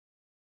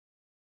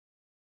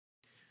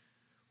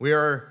We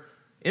are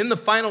in the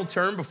final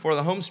term before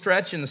the home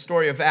stretch in the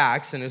story of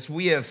Acts, and as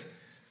we have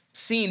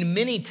seen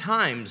many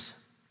times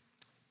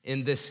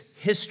in this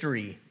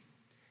history,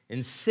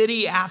 in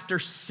city after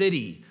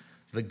city,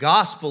 the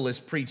gospel is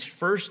preached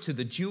first to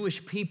the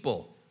Jewish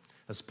people.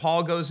 As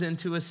Paul goes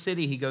into a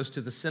city, he goes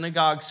to the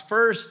synagogues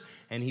first,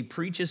 and he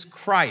preaches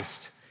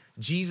Christ,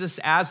 Jesus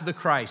as the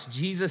Christ,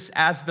 Jesus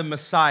as the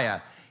Messiah.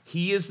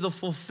 He is the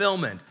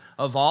fulfillment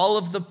of all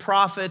of the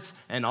prophets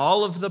and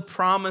all of the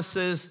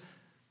promises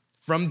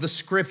from the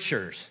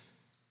scriptures.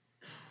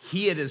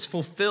 It is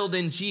fulfilled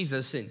in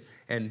Jesus,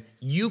 and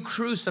you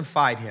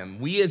crucified him.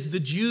 We as the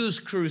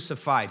Jews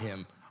crucified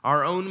him,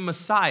 our own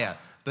Messiah.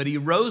 But he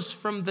rose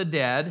from the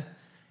dead,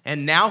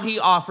 and now he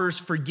offers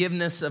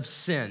forgiveness of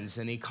sins,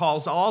 and he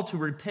calls all to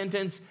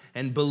repentance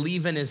and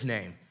believe in his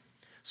name.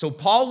 So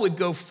Paul would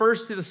go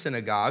first to the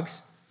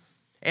synagogues,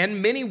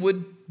 and many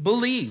would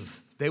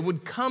believe. They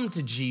would come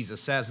to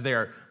Jesus as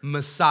their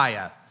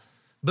Messiah.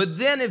 But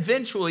then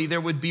eventually there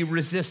would be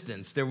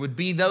resistance. There would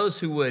be those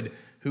who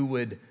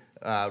would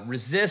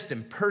resist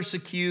and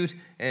persecute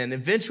and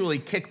eventually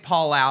kick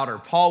Paul out, or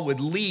Paul would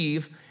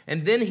leave,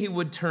 and then he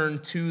would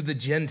turn to the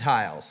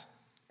Gentiles.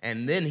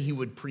 And then he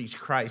would preach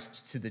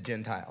Christ to the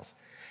Gentiles.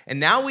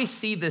 And now we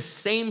see this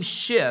same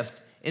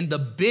shift in the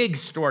big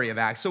story of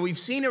Acts. So we've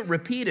seen it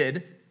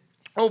repeated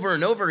over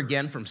and over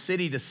again from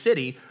city to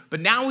city,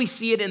 but now we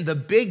see it in the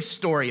big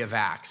story of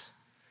Acts.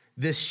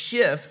 This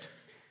shift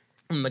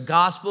from the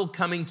gospel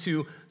coming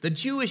to the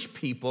Jewish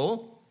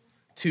people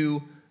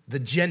to the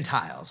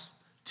Gentiles,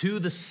 to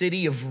the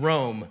city of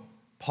Rome,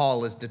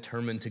 Paul is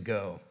determined to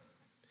go.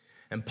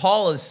 And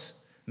Paul has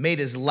made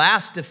his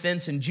last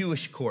defense in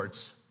Jewish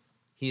courts.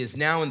 He is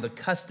now in the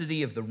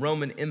custody of the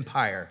Roman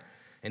Empire,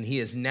 and he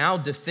is now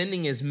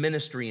defending his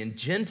ministry in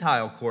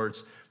Gentile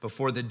courts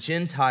before the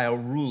Gentile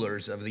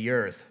rulers of the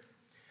earth.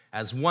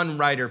 As one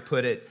writer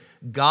put it,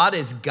 God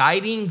is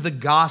guiding the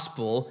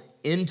gospel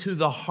into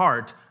the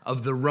heart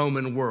of the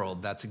Roman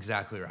world. That's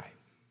exactly right.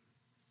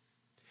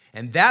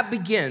 And that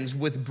begins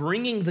with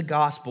bringing the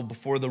gospel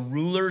before the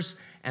rulers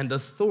and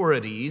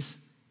authorities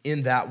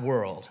in that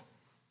world.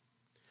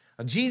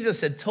 Now, Jesus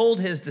had told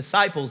his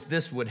disciples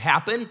this would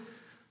happen.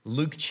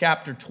 Luke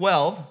chapter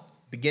 12,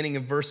 beginning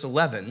of verse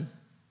 11.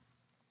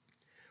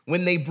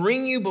 When they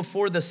bring you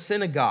before the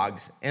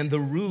synagogues and the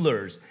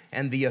rulers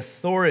and the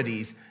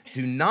authorities,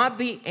 do not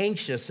be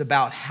anxious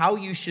about how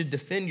you should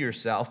defend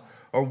yourself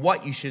or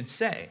what you should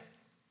say.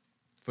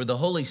 For the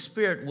Holy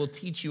Spirit will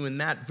teach you in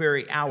that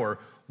very hour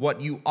what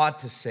you ought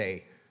to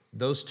say.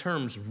 Those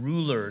terms,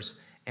 rulers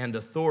and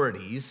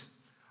authorities,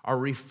 are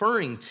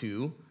referring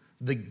to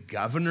the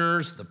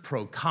governors, the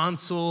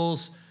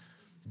proconsuls,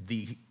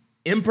 the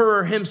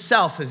emperor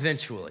himself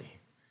eventually.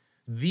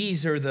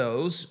 These are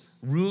those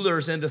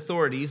rulers and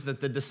authorities that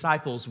the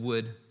disciples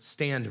would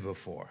stand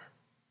before.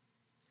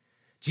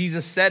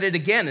 Jesus said it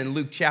again in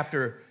Luke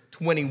chapter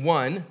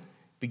 21,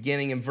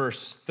 beginning in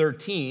verse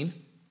 13.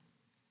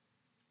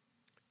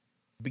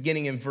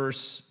 Beginning in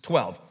verse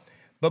 12.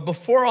 But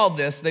before all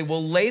this, they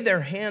will lay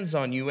their hands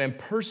on you and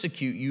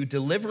persecute you,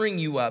 delivering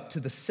you up to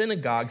the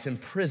synagogues and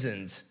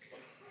prisons.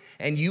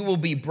 And you will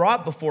be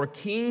brought before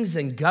kings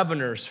and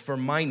governors for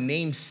my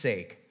name's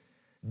sake.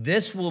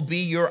 This will be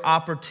your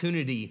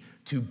opportunity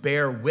to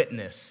bear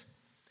witness.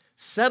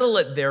 Settle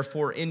it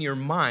therefore in your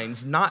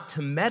minds not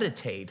to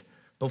meditate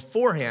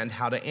beforehand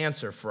how to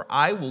answer, for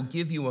I will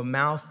give you a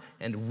mouth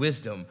and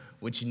wisdom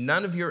which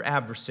none of your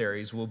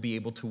adversaries will be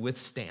able to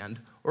withstand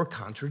or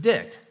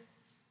contradict.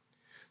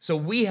 So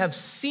we have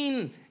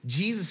seen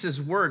Jesus'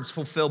 words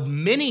fulfilled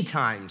many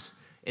times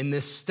in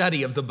this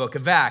study of the book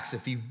of Acts,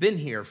 if you've been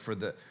here for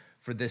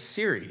this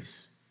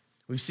series.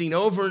 We've seen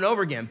over and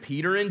over again,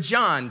 Peter and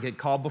John get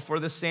called before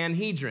the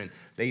Sanhedrin.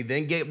 They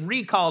then get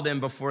recalled in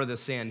before the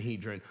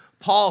Sanhedrin.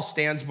 Paul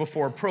stands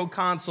before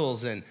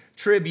proconsuls and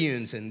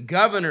tribunes and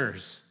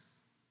governors.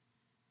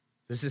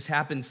 This has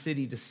happened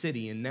city to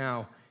city, and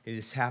now it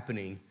is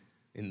happening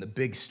in the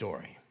big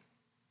story.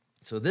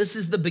 So this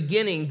is the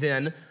beginning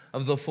then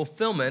of the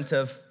fulfillment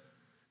of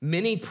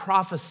many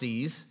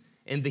prophecies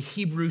in the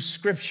Hebrew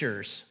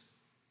scriptures.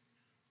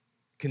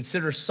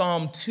 Consider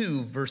Psalm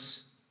 2,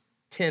 verse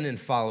 10 and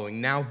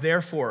following. Now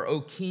therefore,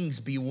 O kings,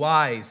 be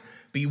wise.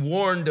 Be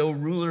warned, O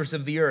rulers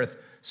of the earth.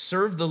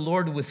 Serve the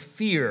Lord with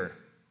fear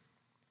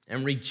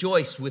and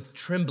rejoice with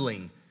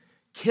trembling.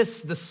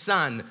 Kiss the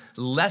Son,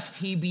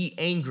 lest he be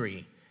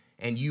angry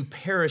and you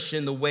perish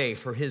in the way,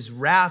 for his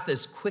wrath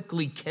is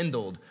quickly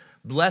kindled.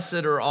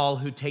 Blessed are all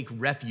who take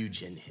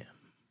refuge in him.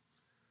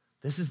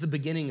 This is the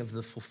beginning of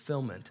the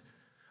fulfillment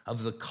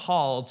of the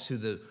call to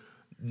the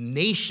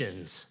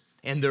nations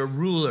and their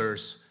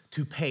rulers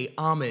to pay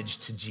homage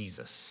to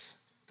Jesus,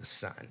 the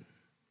Son.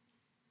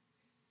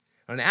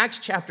 In Acts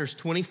chapters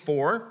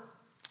 24,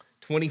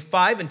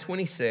 25, and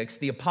 26,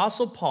 the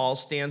Apostle Paul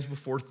stands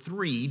before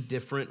three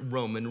different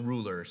Roman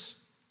rulers.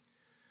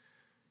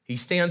 He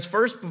stands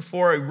first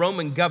before a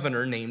Roman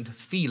governor named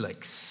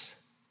Felix.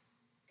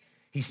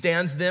 He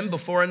stands then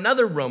before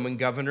another Roman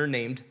governor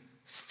named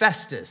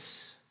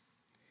Festus.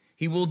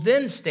 He will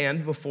then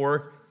stand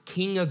before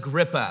King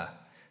Agrippa.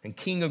 And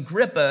King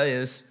Agrippa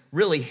is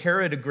really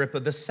Herod Agrippa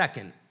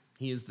II.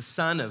 He is the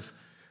son of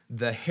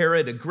the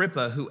Herod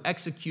Agrippa who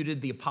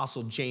executed the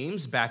Apostle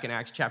James back in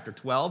Acts chapter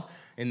 12,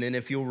 and then,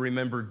 if you'll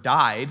remember,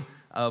 died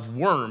of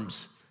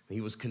worms. He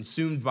was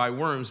consumed by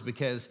worms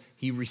because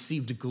he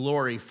received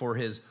glory for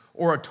his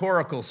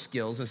oratorical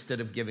skills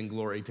instead of giving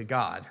glory to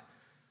God.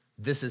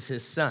 This is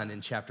his son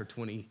in chapter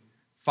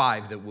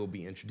 25 that we'll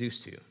be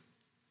introduced to.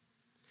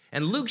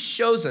 And Luke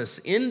shows us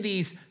in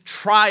these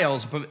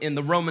trials in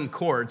the Roman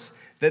courts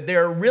that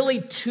there are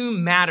really two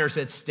matters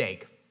at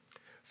stake.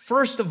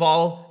 First of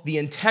all, the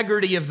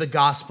integrity of the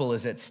gospel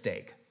is at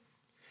stake.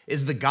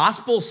 Is the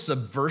gospel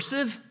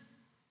subversive?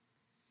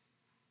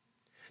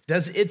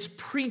 Does its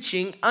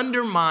preaching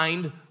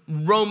undermine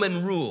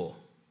Roman rule?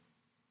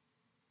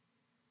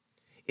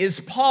 Is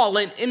Paul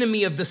an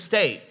enemy of the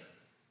state?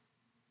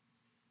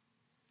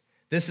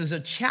 This is a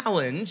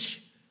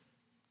challenge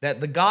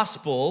that the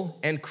gospel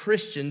and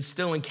Christians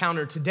still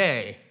encounter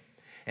today.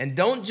 And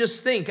don't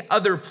just think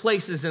other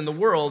places in the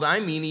world, I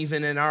mean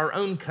even in our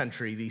own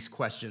country, these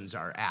questions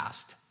are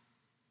asked.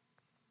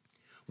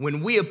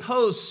 When we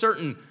oppose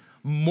certain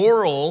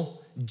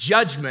moral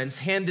judgments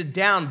handed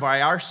down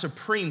by our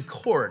Supreme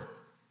Court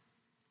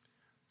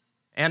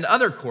and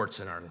other courts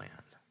in our land,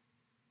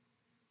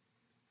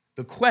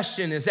 the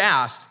question is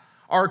asked,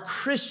 are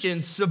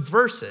Christians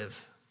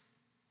subversive?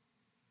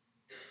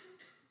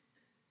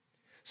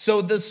 So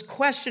this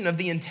question of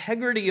the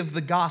integrity of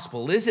the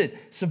gospel, is it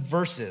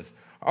subversive?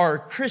 Are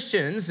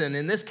Christians, and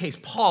in this case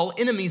Paul,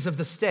 enemies of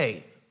the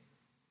state?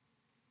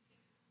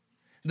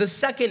 The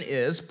second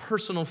is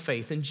personal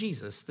faith in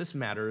Jesus. This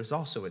matter is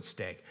also at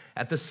stake.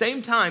 At the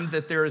same time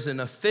that there is an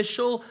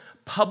official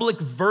public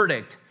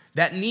verdict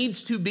that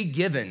needs to be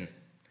given,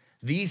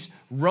 these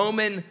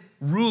Roman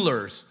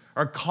rulers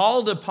are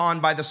called upon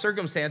by the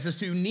circumstances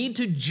to need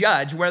to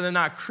judge whether or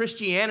not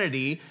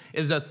Christianity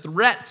is a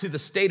threat to the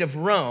state of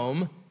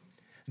Rome.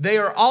 They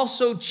are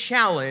also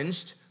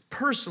challenged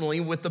personally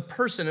with the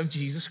person of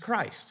Jesus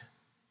Christ.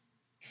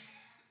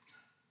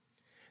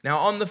 Now,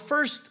 on the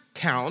first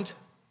count,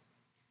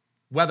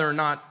 whether or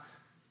not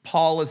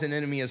Paul is an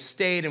enemy of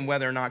state and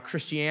whether or not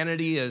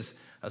Christianity is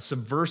a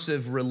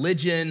subversive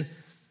religion,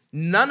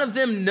 none of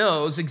them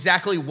knows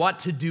exactly what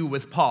to do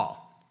with Paul.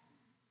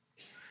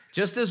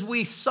 Just as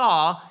we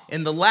saw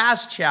in the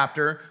last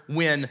chapter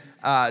when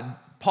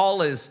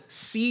Paul is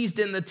seized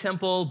in the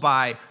temple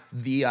by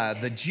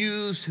the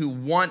Jews who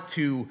want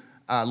to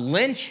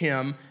lynch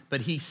him,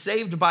 but he's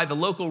saved by the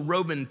local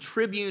Roman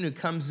tribune who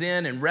comes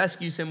in and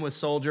rescues him with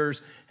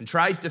soldiers and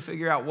tries to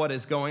figure out what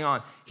is going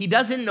on. He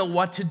doesn't know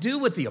what to do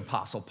with the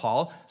Apostle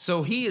Paul,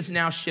 so he has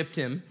now shipped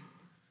him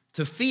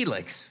to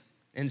Felix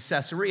in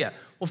Caesarea.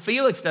 Well,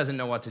 Felix doesn't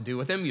know what to do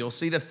with him. You'll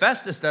see that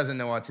Festus doesn't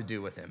know what to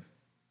do with him.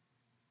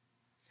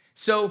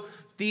 So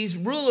these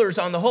rulers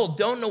on the whole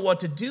don't know what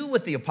to do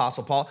with the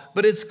Apostle Paul,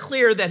 but it's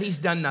clear that he's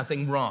done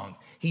nothing wrong.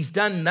 He's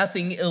done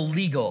nothing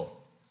illegal,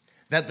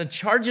 that the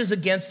charges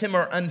against him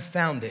are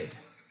unfounded.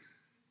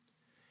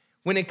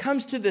 When it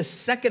comes to this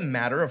second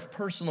matter of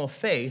personal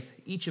faith,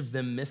 each of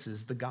them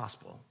misses the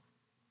gospel.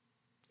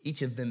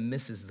 Each of them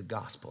misses the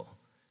gospel.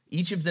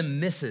 Each of them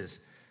misses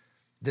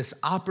this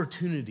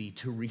opportunity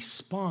to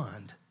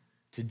respond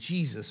to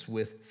Jesus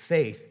with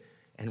faith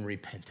and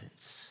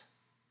repentance.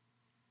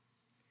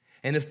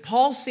 And if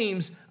Paul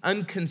seems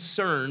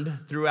unconcerned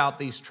throughout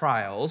these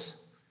trials,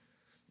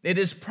 it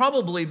is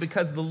probably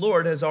because the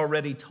Lord has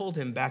already told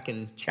him back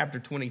in chapter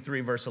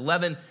 23, verse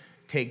 11,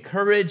 take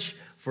courage,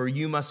 for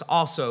you must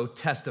also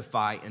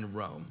testify in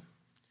Rome.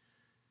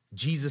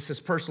 Jesus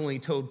has personally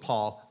told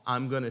Paul,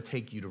 I'm going to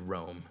take you to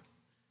Rome.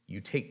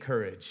 You take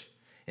courage.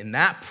 And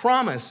that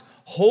promise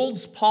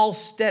holds Paul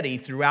steady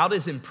throughout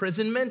his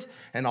imprisonment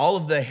and all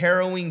of the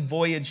harrowing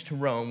voyage to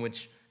Rome,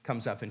 which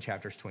comes up in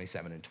chapters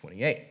 27 and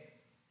 28.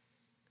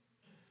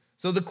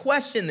 So the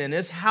question then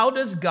is, how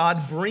does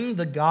God bring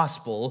the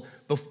gospel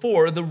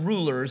before the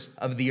rulers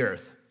of the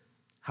earth?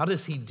 How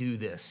does he do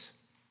this?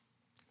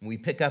 We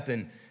pick up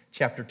in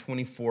chapter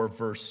 24,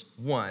 verse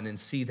 1, and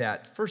see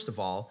that, first of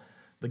all,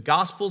 the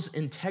gospel's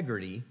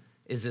integrity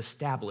is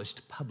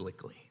established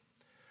publicly.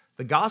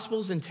 The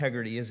gospel's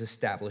integrity is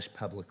established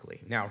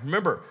publicly. Now,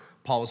 remember,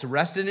 Paul was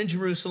arrested in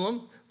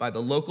Jerusalem by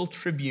the local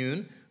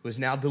tribune who has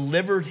now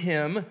delivered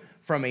him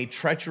from a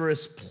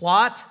treacherous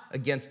plot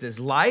against his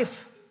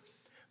life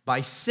by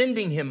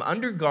sending him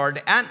under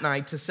guard at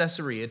night to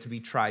Caesarea to be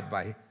tried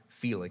by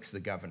Felix the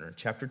governor.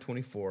 Chapter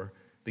 24,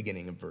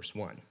 beginning of verse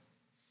 1.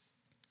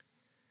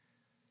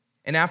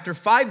 And after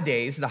 5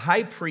 days, the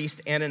high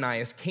priest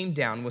Ananias came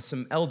down with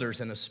some elders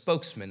and a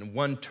spokesman,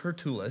 one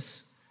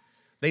Tertullus.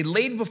 They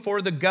laid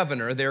before the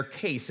governor their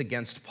case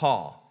against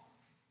Paul.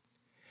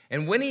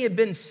 And when he had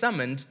been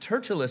summoned,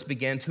 Tertullus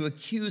began to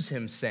accuse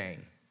him,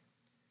 saying,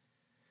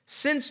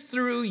 since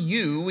through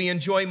you we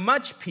enjoy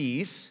much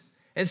peace,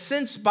 and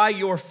since by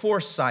your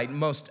foresight,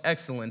 most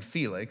excellent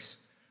Felix,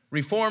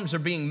 reforms are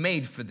being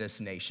made for this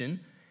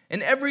nation,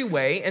 in every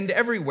way and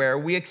everywhere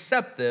we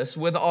accept this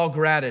with all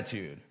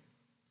gratitude.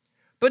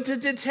 But to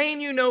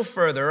detain you no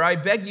further, I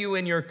beg you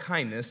in your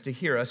kindness to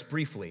hear us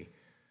briefly.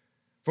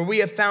 For we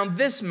have found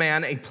this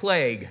man a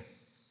plague,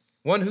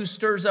 one who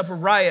stirs up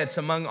riots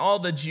among all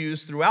the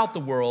Jews throughout the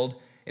world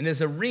and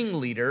is a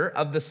ringleader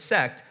of the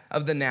sect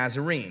of the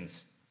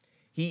Nazarenes.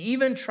 He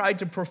even tried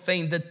to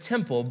profane the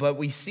temple, but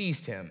we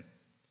seized him.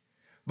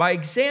 By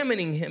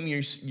examining him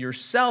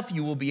yourself,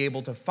 you will be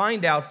able to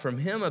find out from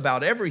him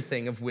about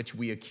everything of which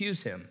we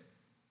accuse him.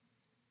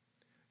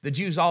 The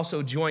Jews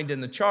also joined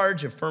in the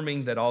charge,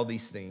 affirming that all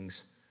these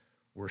things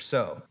were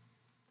so.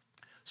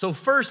 So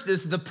first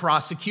is the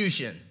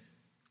prosecution.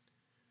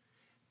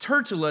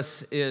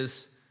 Tertullus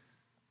is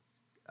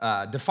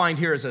defined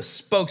here as a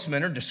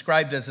spokesman or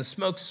described as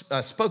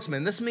a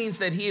spokesman. This means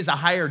that he is a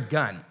hired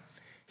gun.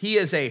 He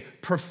is a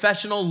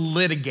professional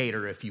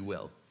litigator, if you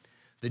will.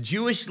 The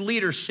Jewish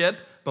leadership,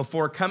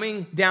 before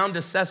coming down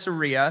to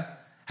Caesarea,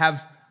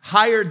 have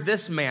hired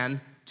this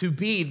man to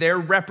be their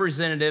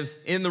representative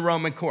in the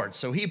Roman court.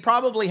 So he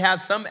probably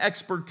has some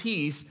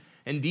expertise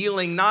in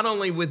dealing not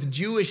only with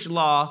Jewish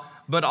law,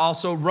 but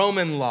also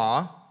Roman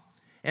law.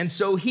 And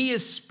so he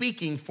is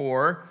speaking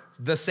for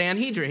the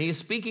Sanhedrin. He is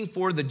speaking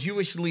for the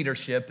Jewish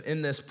leadership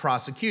in this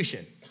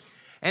prosecution.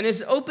 And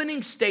his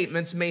opening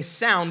statements may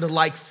sound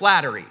like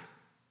flattery,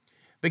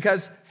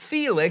 because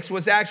Felix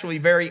was actually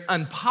very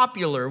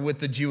unpopular with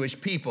the Jewish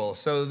people.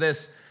 So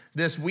this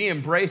we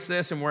embrace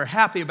this and we're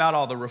happy about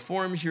all the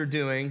reforms you're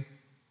doing,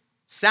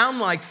 sound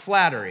like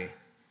flattery.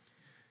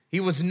 He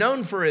was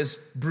known for his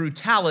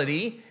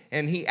brutality,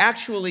 and he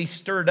actually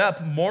stirred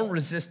up more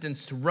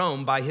resistance to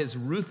Rome by his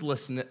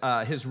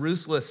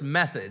ruthless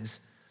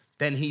methods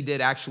than he did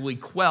actually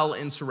quell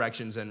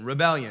insurrections and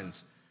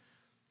rebellions.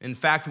 In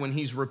fact, when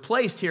he's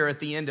replaced here at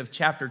the end of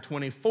chapter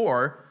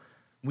 24,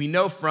 we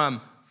know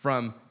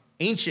from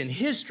ancient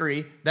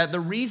history that the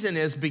reason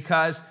is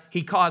because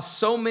he caused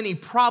so many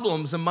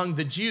problems among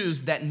the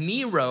Jews that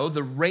Nero,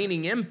 the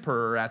reigning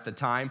emperor at the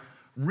time,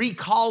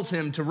 recalls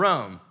him to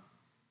Rome,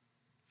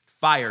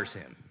 fires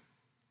him.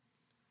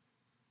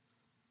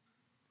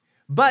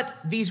 But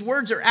these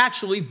words are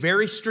actually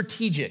very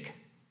strategic.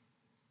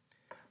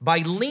 By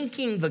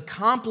linking the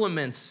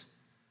compliments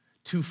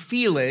to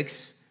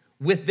Felix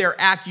with their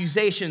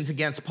accusations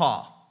against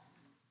Paul.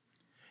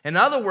 In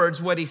other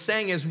words, what he's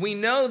saying is, we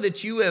know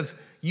that you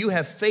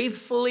have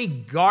faithfully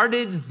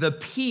guarded the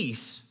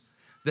peace,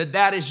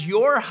 that is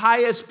your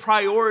highest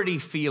priority,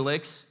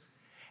 Felix,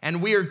 and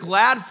we are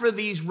glad for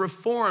these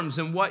reforms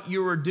and what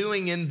you are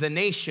doing in the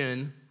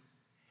nation.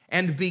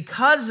 And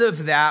because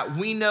of that,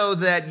 we know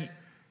that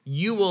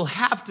you will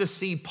have to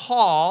see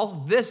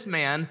Paul, this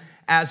man,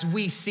 as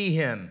we see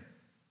him.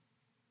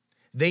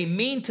 They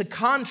mean to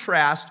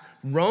contrast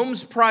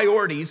Rome's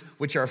priorities,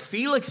 which are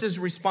Felix's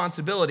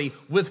responsibility,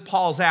 with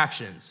Paul's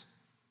actions.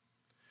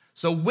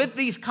 So with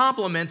these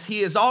compliments,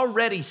 he is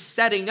already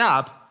setting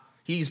up,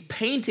 he's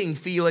painting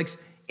Felix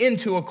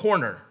into a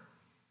corner.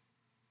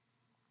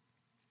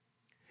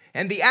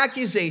 And the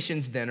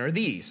accusations then are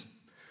these.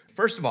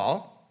 First of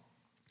all,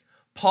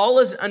 Paul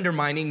is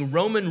undermining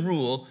Roman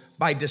rule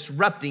by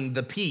disrupting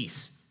the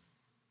peace.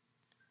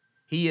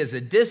 He is a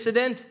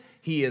dissident,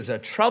 he is a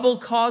trouble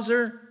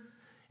causer,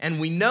 and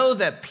we know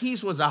that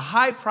peace was a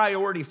high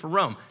priority for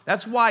Rome.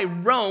 That's why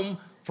Rome,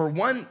 for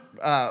one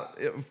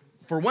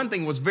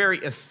thing, was very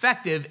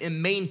effective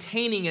in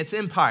maintaining its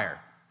empire.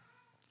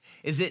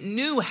 Is it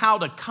knew how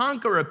to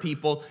conquer a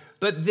people,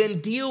 but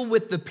then deal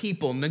with the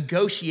people,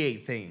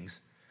 negotiate things.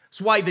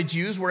 That's why the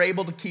Jews were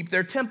able to keep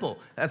their temple.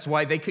 That's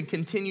why they could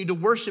continue to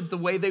worship the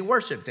way they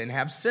worshiped and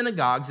have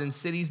synagogues in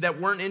cities that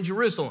weren't in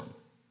Jerusalem.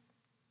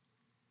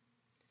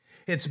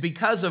 It's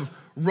because of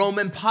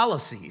Roman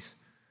policies.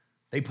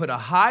 They put a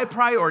high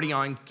priority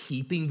on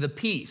keeping the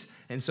peace.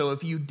 And so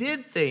if you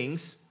did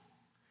things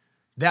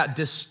that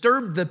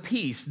disturbed the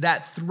peace,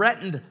 that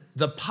threatened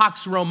the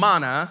Pax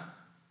Romana,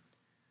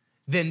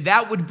 then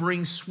that would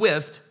bring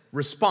swift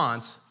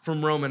response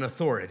from Roman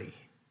authority.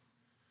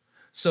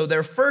 So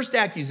their first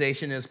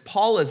accusation is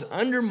Paul is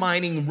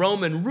undermining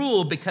Roman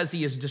rule because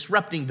he is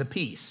disrupting the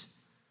peace.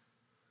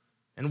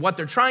 And what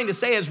they're trying to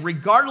say is,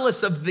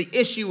 regardless of the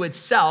issue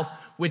itself,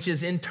 which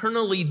is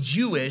internally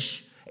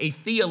Jewish, a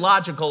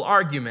theological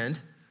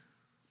argument,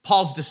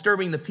 Paul's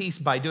disturbing the peace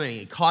by doing it.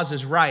 He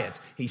causes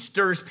riots. He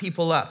stirs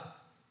people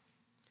up.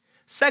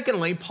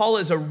 Secondly, Paul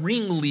is a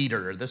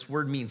ringleader. This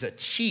word means a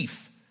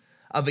chief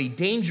of a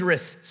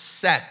dangerous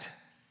sect.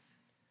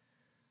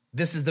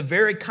 This is the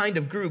very kind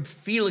of group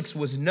Felix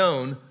was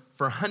known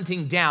for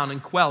hunting down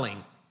and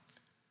quelling.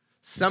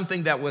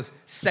 Something that was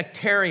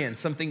sectarian,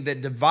 something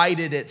that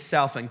divided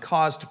itself and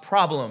caused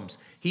problems.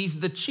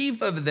 He's the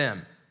chief of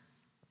them.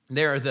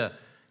 They're the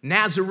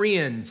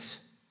Nazarenes.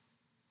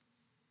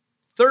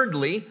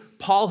 Thirdly,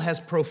 Paul has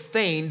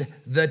profaned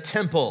the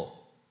temple.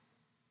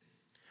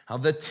 Now,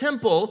 the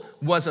temple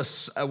was a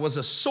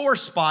sore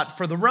spot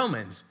for the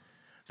Romans.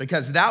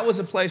 because that was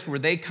a place where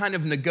they kind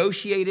of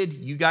negotiated.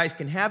 You guys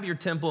can have your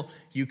temple.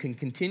 You can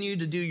continue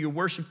to do your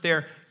worship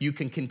there. You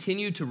can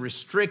continue to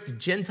restrict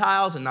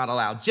Gentiles and not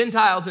allow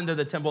Gentiles into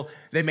the temple.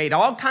 They made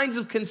all kinds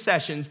of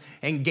concessions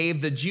and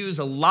gave the Jews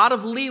a lot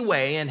of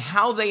leeway in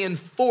how they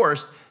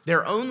enforced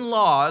their own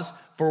laws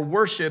for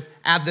worship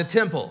at the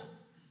temple.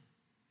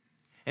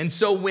 And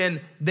so when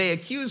they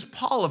accuse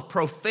Paul of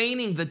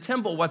profaning the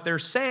temple, what they're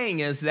saying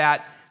is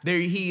that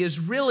he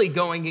is really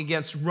going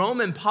against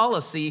Roman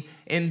policy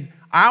and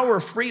our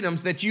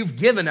freedoms that you've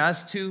given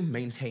us to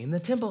maintain the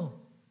temple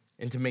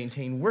and to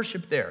maintain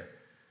worship there.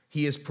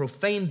 He has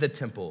profaned the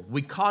temple.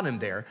 We caught him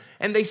there.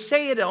 And they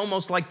say it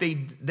almost like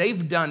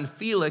they've done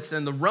Felix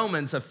and the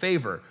Romans a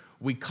favor.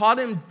 We caught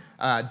him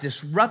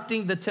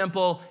disrupting the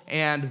temple,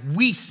 and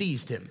we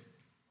seized him.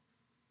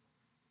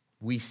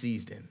 We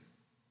seized him.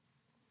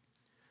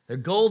 Their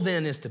goal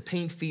then is to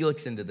paint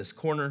Felix into this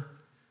corner,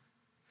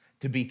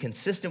 to be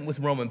consistent with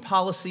Roman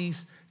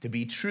policies, to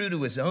be true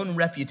to his own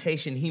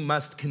reputation. He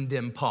must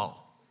condemn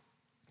Paul.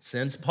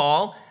 Since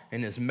Paul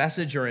and his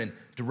message are in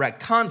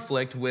direct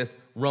conflict with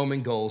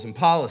Roman goals and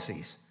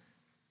policies.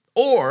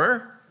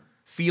 Or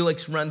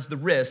Felix runs the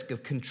risk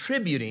of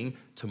contributing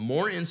to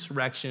more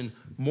insurrection,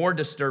 more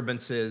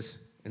disturbances,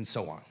 and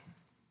so on.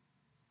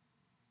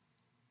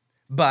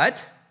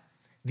 But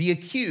the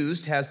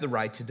accused has the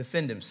right to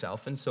defend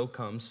himself, and so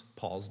comes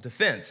Paul's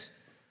defense,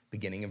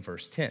 beginning in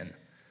verse 10.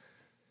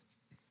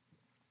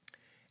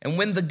 And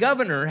when the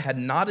governor had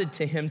nodded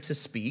to him to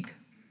speak,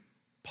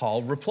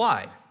 Paul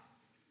replied,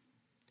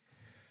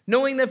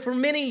 "Knowing that for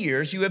many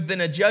years you have been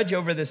a judge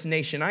over this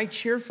nation, I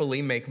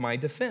cheerfully make my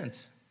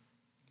defense.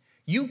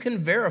 You can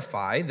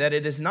verify that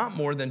it is not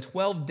more than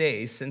 12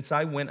 days since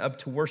I went up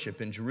to worship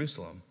in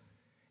Jerusalem,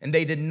 and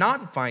they did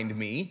not find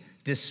me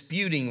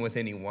disputing with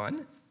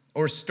anyone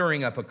or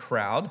stirring up a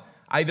crowd,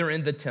 either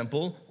in the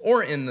temple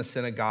or in the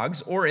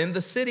synagogues or in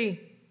the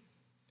city.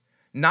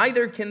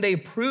 Neither can they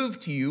prove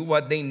to you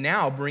what they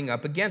now bring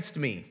up against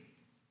me.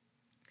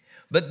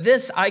 But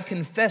this I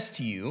confess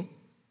to you,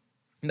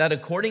 that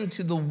according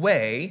to the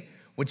way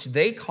which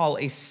they call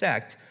a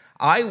sect,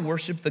 I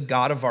worship the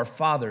God of our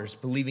fathers,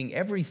 believing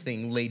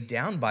everything laid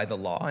down by the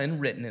law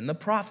and written in the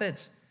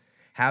prophets,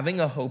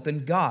 having a hope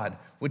in God,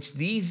 which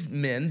these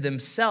men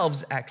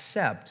themselves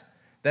accept,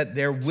 that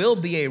there will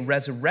be a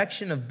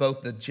resurrection of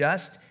both the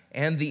just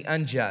and the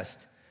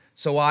unjust.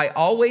 So I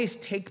always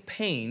take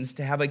pains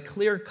to have a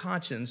clear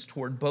conscience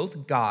toward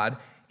both God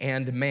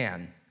and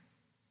man.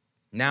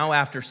 Now,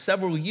 after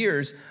several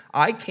years,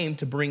 I came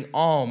to bring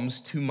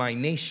alms to my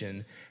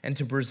nation and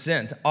to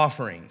present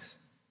offerings.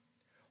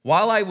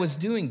 While I was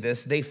doing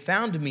this, they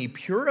found me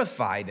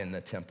purified in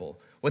the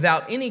temple,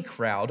 without any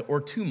crowd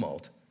or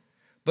tumult.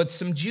 But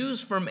some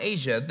Jews from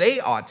Asia, they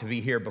ought to be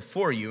here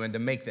before you and to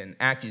make an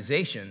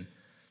accusation,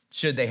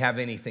 should they have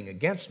anything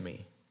against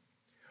me.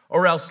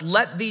 Or else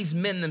let these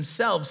men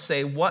themselves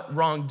say what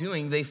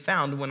wrongdoing they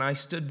found when I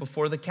stood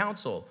before the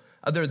council,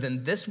 other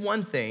than this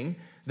one thing,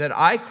 that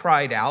I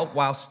cried out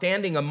while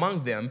standing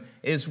among them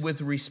is with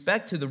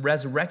respect to the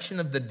resurrection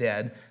of the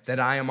dead, that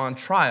I am on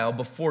trial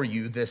before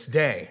you this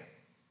day."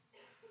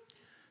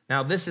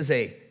 Now, this is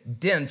a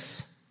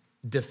dense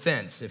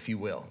defense, if you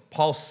will.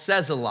 Paul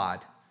says a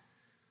lot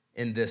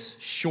in this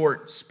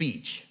short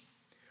speech.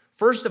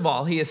 First of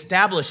all, he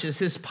establishes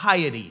his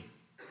piety.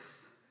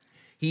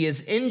 He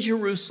is in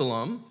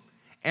Jerusalem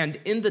and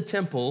in the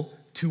temple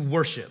to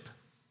worship,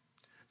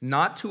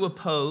 not to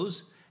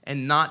oppose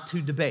and not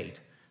to debate.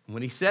 And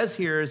what he says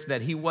here is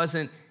that he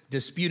wasn't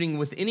disputing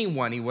with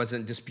anyone. He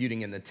wasn't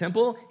disputing in the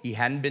temple. He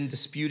hadn't been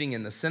disputing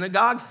in the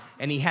synagogues,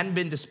 and he hadn't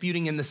been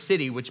disputing in the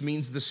city, which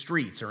means the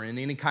streets or in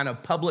any kind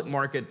of public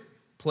market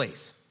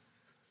place.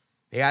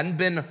 They hadn't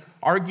been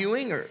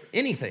arguing or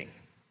anything.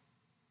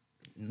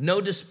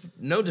 No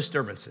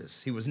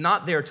disturbances. He was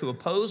not there to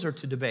oppose or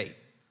to debate.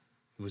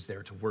 He was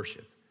there to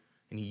worship.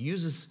 And he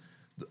uses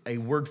a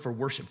word for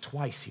worship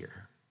twice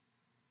here.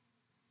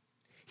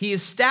 He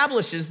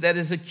establishes that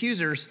his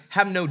accusers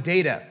have no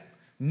data,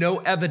 no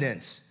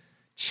evidence.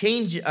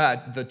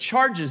 The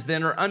charges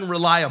then are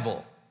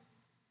unreliable.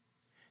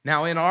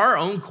 Now, in our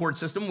own court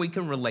system, we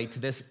can relate to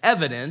this.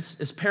 Evidence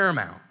is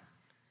paramount.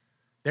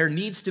 There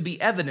needs to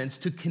be evidence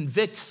to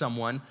convict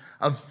someone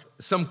of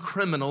some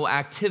criminal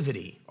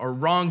activity or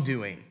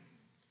wrongdoing.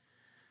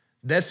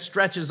 This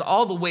stretches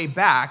all the way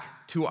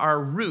back to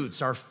our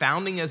roots, our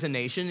founding as a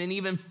nation, and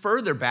even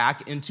further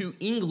back into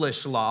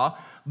English law.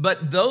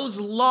 But those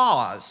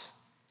laws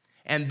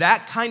and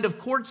that kind of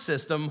court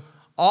system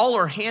all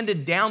are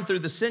handed down through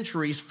the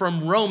centuries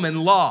from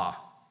Roman law.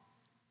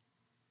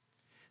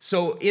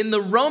 So in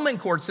the Roman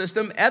court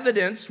system,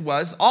 evidence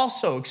was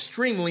also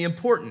extremely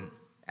important,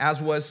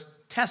 as was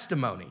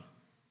testimony.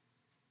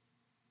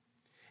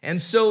 And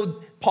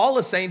so Paul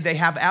is saying they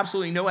have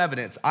absolutely no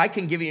evidence. I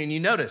can give you, and you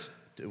notice,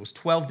 it was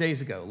 12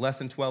 days ago, less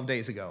than 12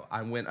 days ago,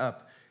 I went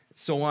up,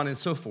 so on and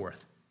so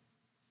forth.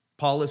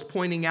 Paul is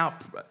pointing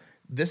out,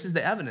 this is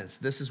the evidence,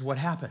 this is what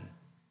happened.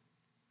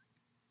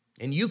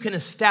 And you can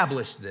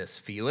establish this,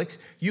 Felix.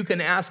 You can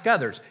ask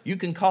others. You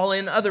can call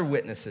in other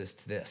witnesses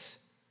to this.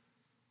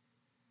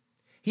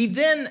 He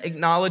then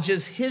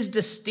acknowledges his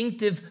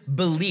distinctive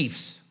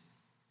beliefs.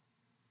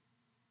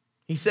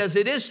 He says,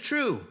 it is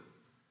true,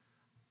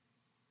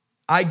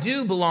 I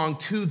do belong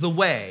to the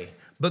way,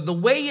 but the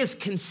way is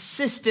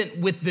consistent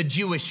with the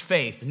Jewish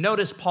faith.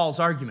 Notice Paul's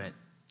argument.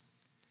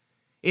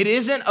 It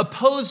isn't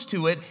opposed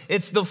to it,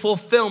 it's the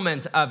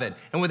fulfillment of it.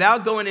 And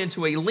without going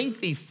into a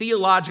lengthy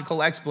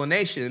theological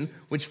explanation,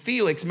 which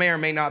Felix may or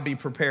may not be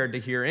prepared to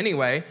hear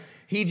anyway,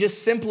 he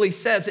just simply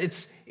says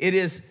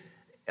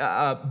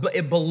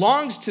it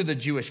belongs to the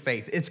Jewish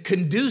faith. It's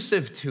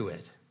conducive to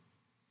it.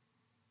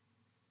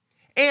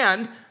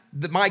 And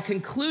my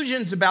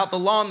conclusions about the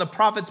law and the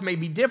prophets may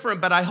be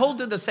different, but I hold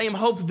to the same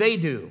hope they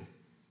do.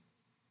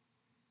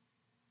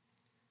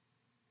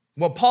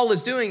 What Paul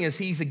is doing is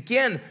he's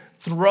again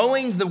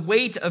throwing the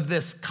weight of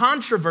this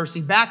controversy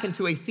back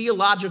into a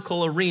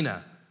theological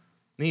arena.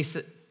 And he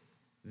said,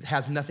 it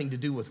has nothing to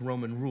do with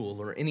Roman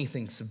rule or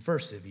anything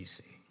subversive, you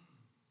see.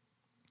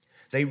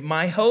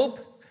 My hope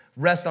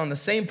rests on the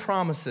same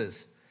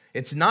promises.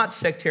 It's not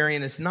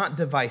sectarian, it's not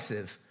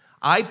divisive.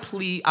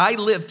 I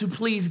live to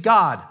please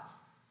God,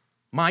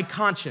 my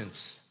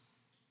conscience.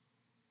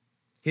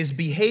 His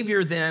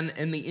behavior then,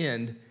 in the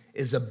end,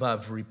 is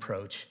above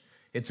reproach.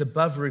 It's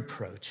above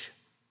reproach.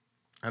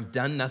 I've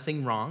done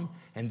nothing wrong,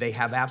 and they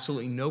have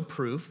absolutely no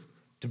proof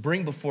to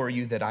bring before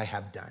you that I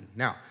have done.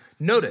 Now,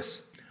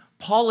 notice,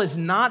 Paul is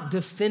not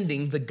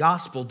defending the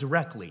gospel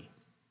directly.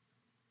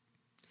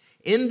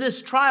 In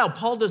this trial,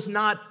 Paul does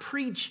not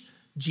preach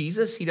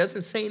Jesus. He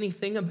doesn't say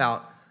anything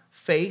about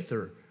faith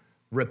or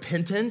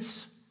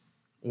repentance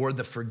or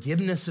the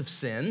forgiveness of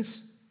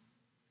sins.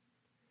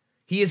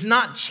 He is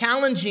not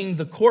challenging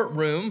the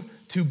courtroom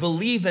to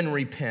believe and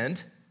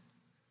repent.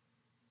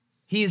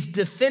 He is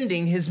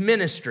defending his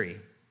ministry.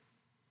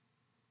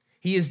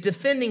 He is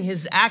defending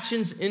his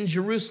actions in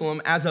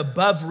Jerusalem as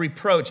above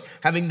reproach,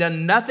 having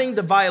done nothing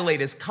to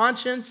violate his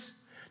conscience,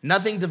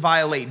 nothing to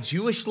violate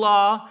Jewish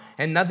law,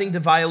 and nothing to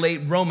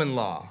violate Roman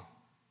law.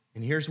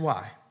 And here's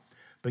why.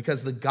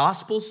 Because the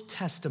gospel's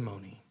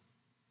testimony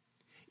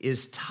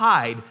is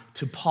tied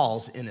to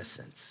Paul's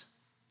innocence.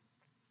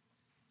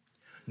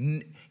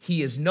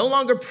 He is no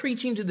longer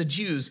preaching to the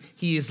Jews.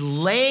 He is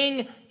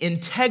laying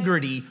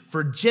integrity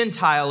for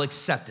Gentile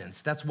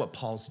acceptance. That's what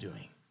Paul's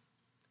doing.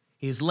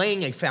 He is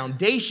laying a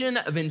foundation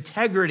of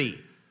integrity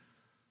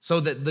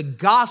so that the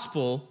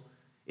gospel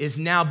is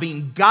now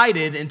being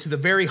guided into the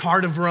very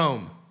heart of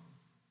Rome.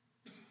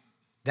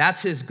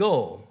 That's his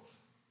goal.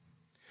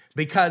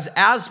 Because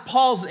as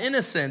Paul's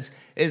innocence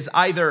is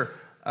either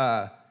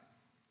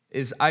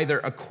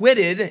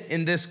acquitted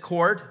in this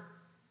court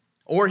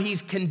or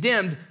he's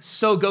condemned,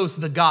 so goes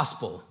the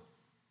gospel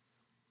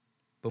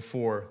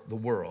before the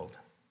world.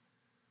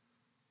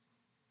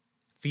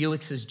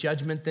 Felix's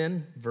judgment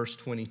then, verse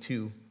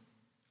 22.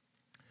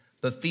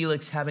 But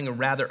Felix, having a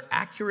rather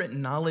accurate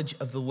knowledge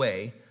of the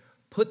way,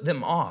 put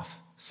them off,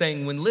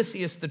 saying, when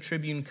Lysias the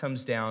tribune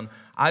comes down,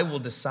 I will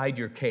decide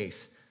your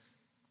case.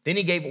 Then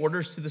he gave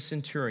orders to the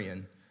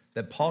centurion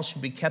that Paul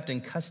should be kept in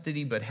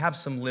custody but have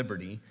some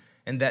liberty,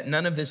 and that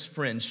none of his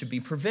friends should be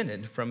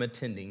prevented from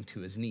attending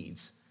to his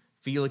needs.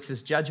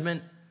 Felix's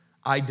judgment,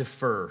 I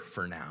defer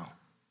for now.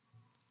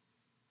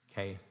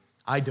 Okay,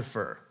 I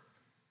defer.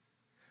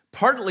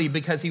 Partly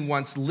because he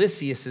wants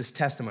Lysias's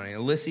testimony.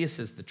 Now, Lysias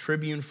is the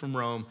tribune from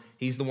Rome.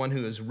 He's the one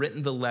who has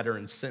written the letter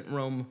and sent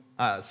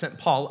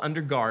Paul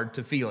under guard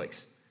to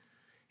Felix.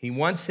 He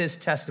wants his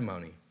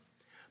testimony.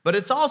 But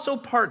it's also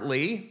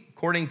partly,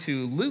 according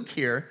to Luke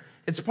here,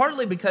 it's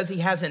partly because he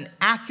has an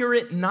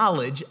accurate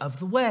knowledge of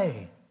the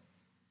way.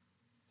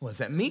 What does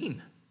that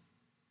mean?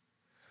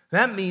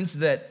 That means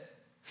that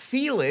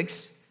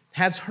Felix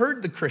has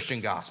heard the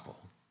Christian gospel.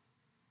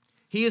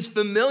 He is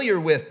familiar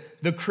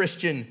with the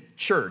Christian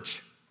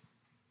church.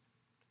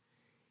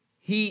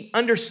 He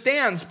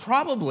understands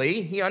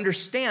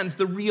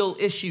the real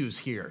issues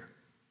here.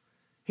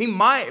 He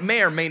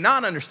may or may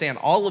not understand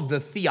all of the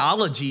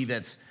theology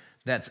that's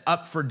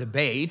up for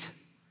debate,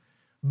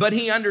 but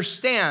he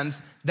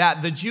understands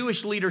that the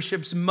Jewish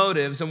leadership's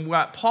motives and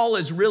what Paul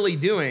is really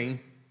doing,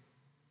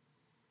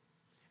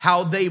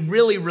 how they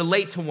really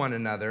relate to one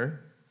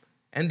another,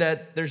 and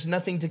that there's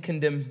nothing to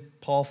condemn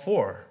Paul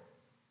for.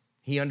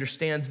 He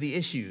understands the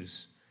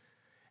issues.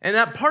 And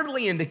that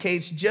partly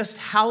indicates just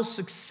how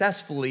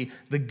successfully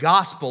the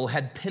gospel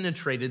had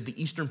penetrated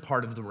the eastern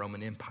part of the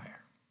Roman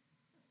Empire.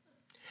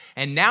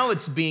 And now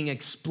it's being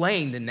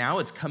explained, and now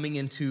it's coming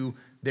into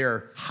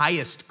their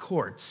highest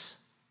courts.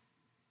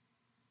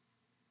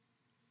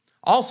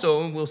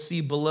 Also, we'll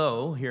see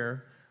below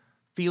here,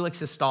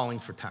 Felix is stalling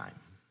for time.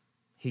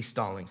 He's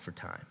stalling for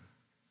time.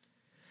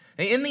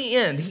 And in the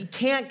end, he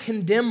can't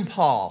condemn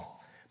Paul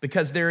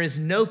because there is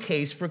no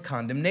case for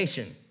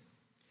condemnation.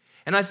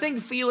 And I think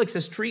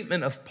Felix's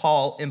treatment of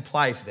Paul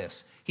implies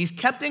this. He's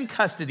kept in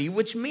custody,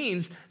 which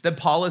means that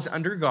Paul is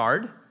under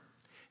guard,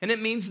 and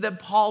it means that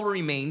Paul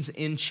remains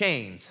in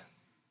chains.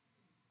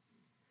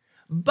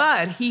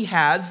 But he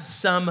has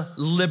some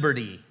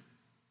liberty,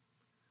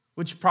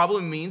 which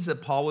probably means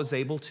that Paul was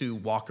able to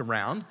walk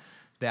around,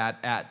 that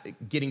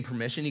at getting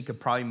permission, he could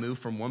probably move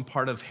from one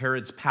part of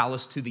Herod's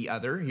palace to the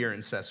other here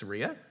in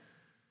Caesarea.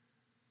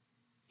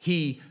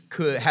 He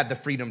had the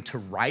freedom to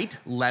write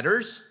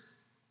letters.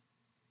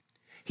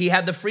 He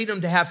had the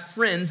freedom to have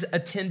friends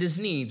attend his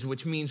needs,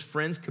 which means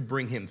friends could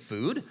bring him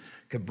food,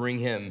 could bring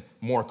him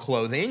more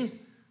clothing,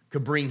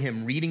 could bring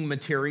him reading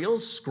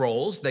materials,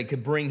 scrolls. They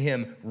could bring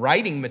him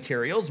writing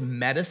materials,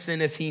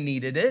 medicine if he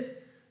needed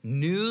it,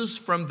 news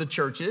from the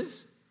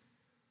churches.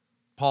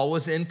 Paul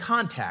was in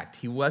contact.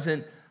 He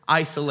wasn't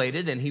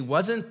isolated, and he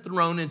wasn't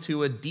thrown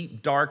into a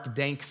deep, dark,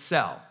 dank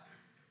cell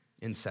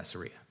in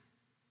Caesarea.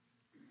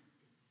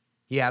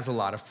 He has a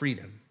lot of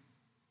freedom.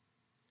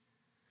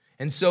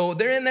 And so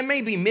there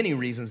may be many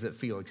reasons that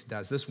Felix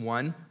does this.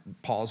 One,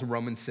 Paul's a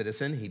Roman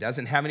citizen. He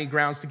doesn't have any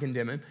grounds to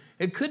condemn him.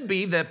 It could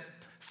be that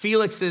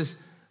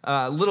Felix's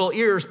little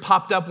ears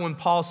popped up when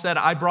Paul said,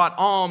 "I brought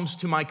alms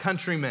to my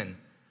countrymen,"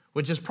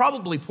 which is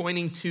probably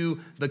pointing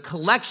to the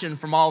collection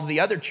from all of the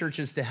other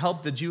churches to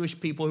help the Jewish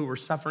people who were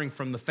suffering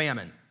from the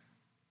famine.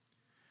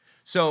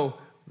 So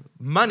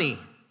money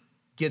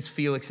gets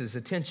Felix's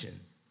attention.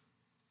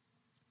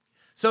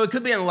 So it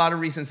could be a lot of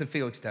reasons that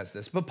Felix does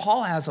this, but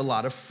Paul has a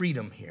lot of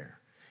freedom here.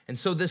 And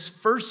so this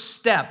first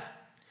step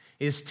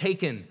is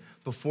taken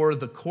before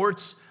the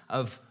courts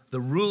of the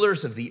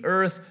rulers of the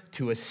earth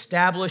to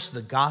establish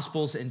the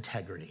gospel's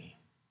integrity,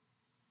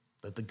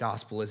 that the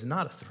gospel is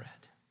not a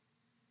threat.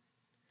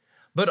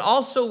 But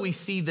also we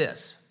see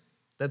this,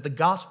 that the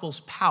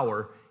gospel's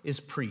power is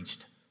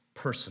preached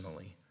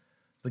personally.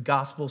 The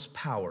gospel's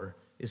power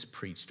is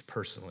preached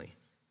personally.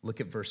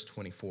 Look at verse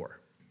 24.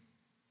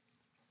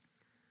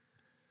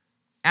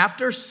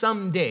 After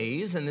some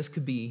days, and this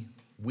could be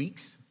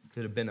weeks,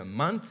 could have been a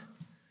month.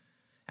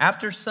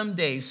 After some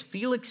days,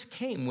 Felix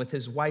came with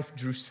his wife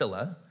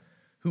Drusilla,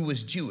 who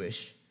was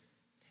Jewish,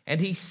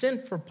 and he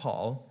sent for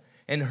Paul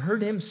and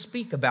heard him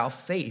speak about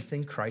faith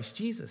in Christ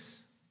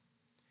Jesus.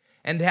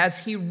 And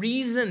as he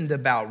reasoned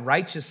about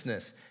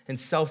righteousness and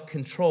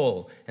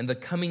self-control and the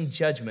coming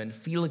judgment,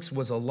 Felix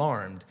was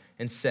alarmed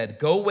and said,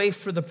 "Go away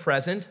for the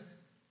present.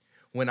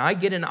 When I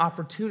get an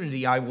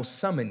opportunity, I will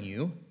summon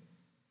you."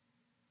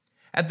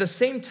 At the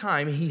same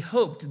time, he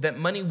hoped that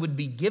money would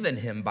be given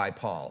him by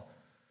Paul.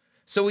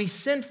 So he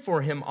sent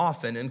for him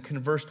often and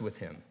conversed with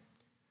him.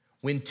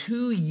 When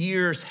 2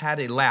 years had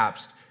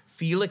elapsed,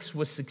 Felix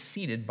was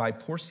succeeded by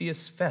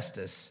Porcius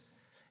Festus,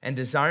 and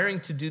desiring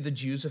to do the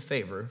Jews a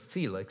favor,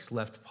 Felix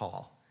left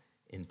Paul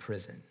in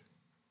prison.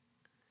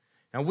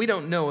 Now, we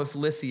don't know if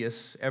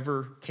Lysias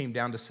ever came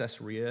down to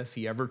Caesarea, if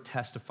he ever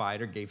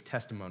testified or gave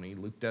testimony.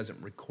 Luke doesn't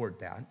record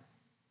that.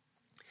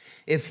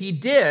 If he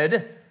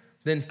did,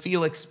 then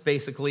Felix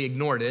basically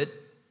ignored it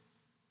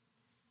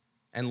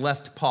and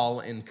left Paul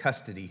in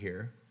custody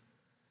here.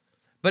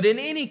 But in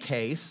any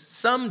case,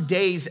 some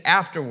days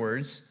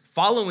afterwards,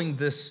 following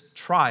this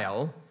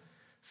trial,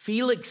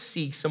 Felix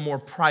seeks a more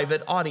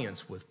private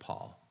audience with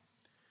Paul.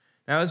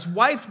 Now, his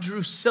wife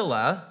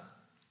Drusilla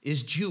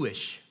is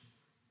Jewish.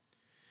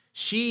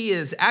 She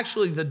is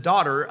actually the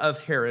daughter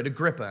of Herod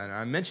Agrippa. And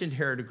I mentioned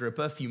Herod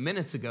Agrippa a few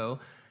minutes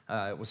ago.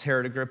 It was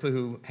Herod Agrippa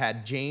who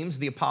had James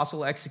the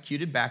apostle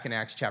executed back in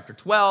Acts chapter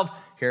 12.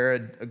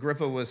 Herod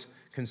Agrippa was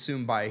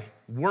consumed by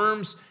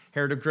worms.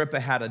 Herod Agrippa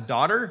had a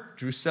daughter,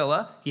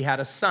 Drusilla. He had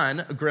a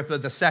son, Agrippa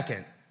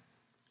II.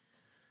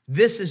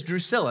 This is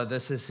Drusilla.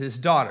 This is his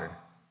daughter.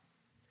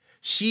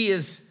 She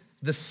is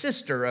the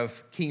sister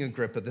of King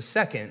Agrippa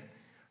II.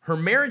 Her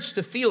marriage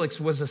to Felix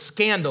was a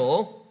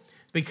scandal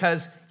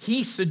because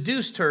he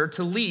seduced her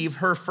to leave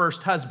her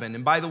first husband.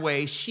 And by the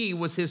way, she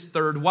was his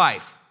third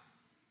wife.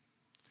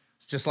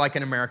 It's just like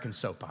an American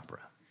soap opera,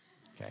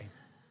 okay?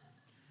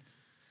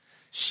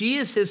 She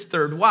is his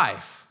third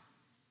wife.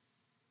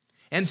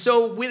 And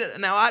so we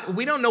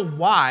don't know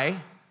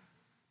why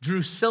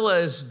Drusilla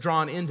is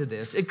drawn into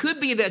this. It could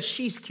be that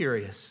she's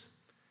curious.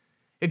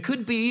 It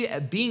could be,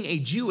 being a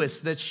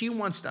Jewess, that she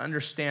wants to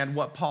understand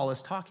what Paul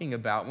is talking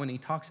about when he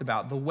talks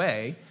about the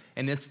way,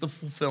 and it's the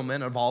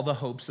fulfillment of all the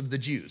hopes of the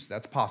Jews.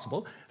 That's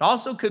possible. It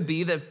also could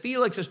be that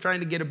Felix is trying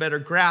to get a better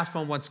grasp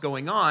on what's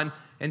going on,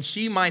 and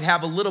she might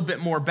have a little bit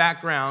more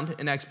background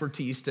and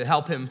expertise to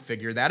help him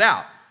figure that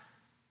out.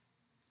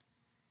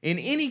 In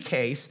any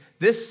case,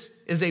 this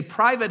is a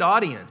private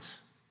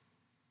audience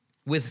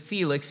with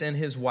Felix and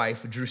his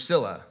wife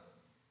Drusilla.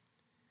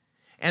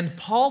 And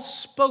Paul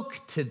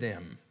spoke to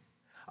them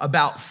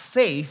about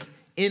faith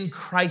in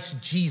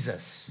Christ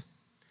Jesus.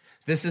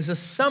 This is a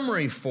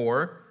summary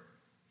for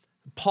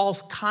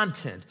Paul's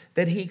content,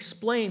 that he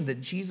explained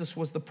that Jesus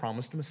was the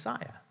promised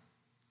Messiah,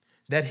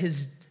 that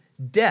his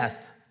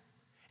death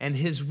and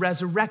his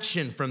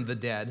resurrection from the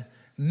dead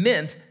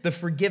meant the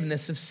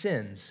forgiveness of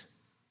sins,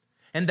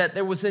 and that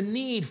there was a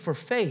need for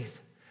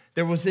faith.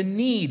 There was a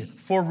need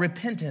for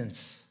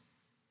repentance.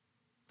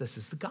 This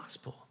is the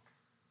gospel.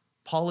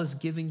 Paul is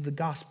giving the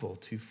gospel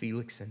to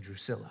Felix and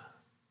Drusilla.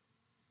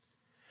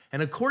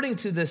 And according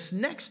to this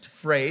next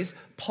phrase,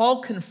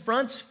 Paul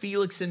confronts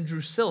Felix and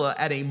Drusilla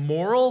at a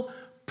moral,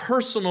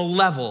 personal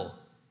level.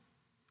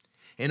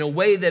 in a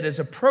way that is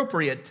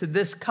appropriate to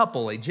this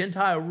couple, a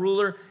Gentile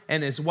ruler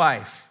and his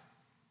wife.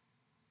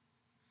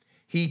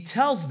 He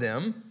tells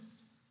them,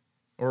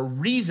 or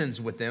reasons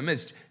with them,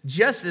 is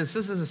just as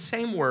this is the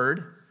same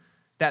word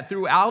that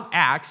throughout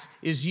Acts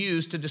is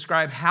used to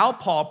describe how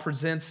Paul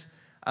presents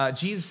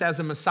Jesus as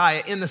a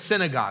Messiah in the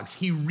synagogues.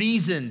 He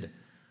reasoned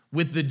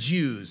with the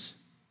Jews.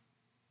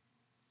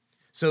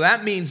 So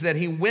that means that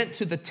he went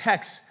to the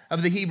text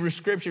of the Hebrew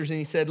Scriptures and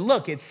he said,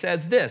 look, it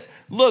says this.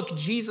 Look,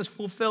 Jesus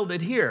fulfilled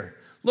it here.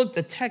 Look,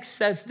 the text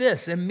says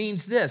this and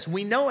means this.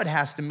 We know it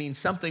has to mean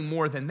something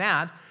more than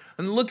that.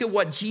 And look at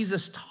what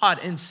Jesus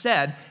taught and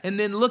said, and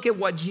then look at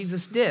what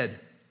Jesus did.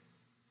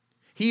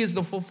 He is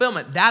the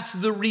fulfillment. That's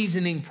the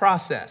reasoning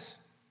process.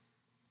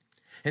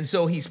 And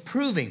so he's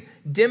proving,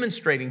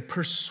 demonstrating,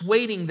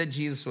 persuading that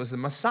Jesus was the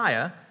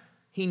Messiah.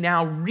 He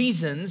now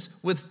reasons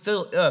with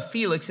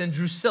Felix and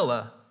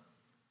Drusilla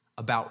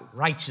about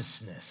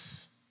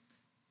righteousness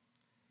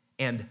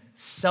and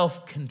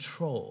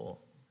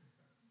self-control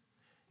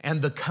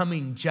and the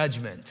coming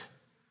judgment.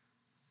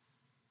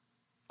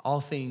 All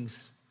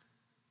things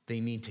they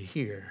need to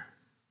hear.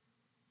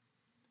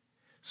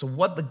 So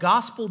what the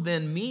gospel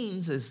then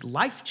means is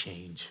life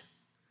change.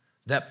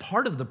 That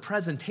part of the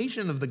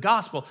presentation of the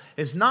gospel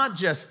is not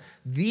just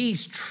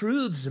these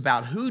truths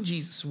about who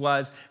Jesus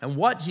was and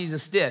what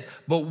Jesus did,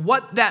 but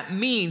what that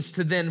means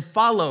to then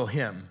follow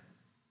him.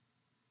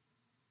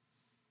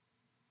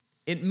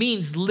 It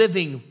means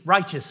living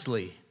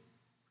righteously.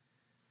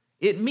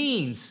 It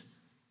means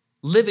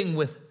living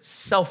with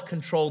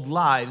self-controlled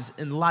lives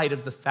in light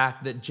of the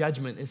fact that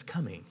judgment is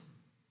coming.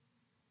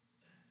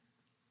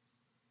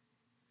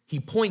 He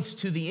points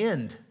to the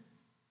end.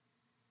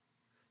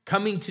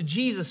 Coming to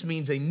Jesus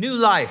means a new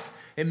life.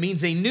 It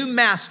means a new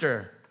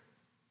master.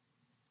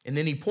 And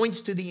then he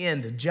points to the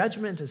end.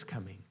 Judgment is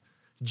coming.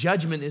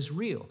 Judgment is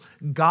real.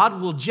 God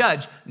will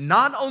judge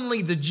not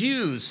only the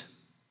Jews,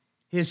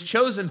 his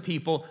chosen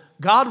people,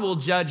 God will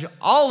judge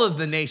all of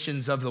the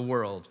nations of the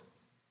world.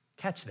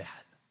 Catch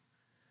that.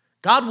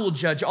 God will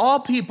judge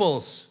all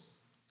peoples.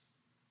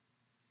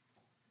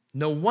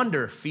 No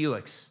wonder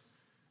Felix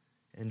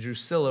and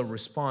Drusilla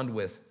respond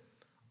with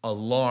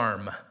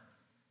alarm.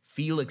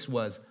 Felix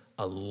was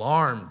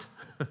alarmed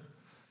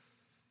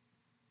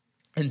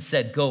and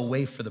said, go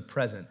away for the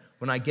present.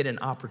 When I get an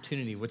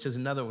opportunity, which is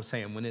another way of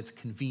saying, when it's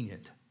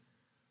convenient,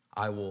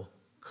 I will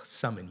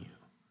summon you.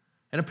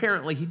 And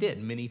apparently he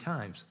did many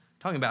times.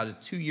 Talking about a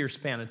 2-year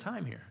span of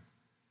time here.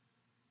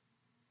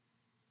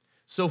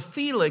 So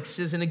Felix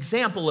is an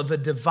example of a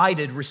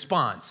divided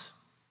response.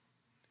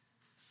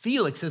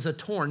 Felix is a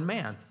torn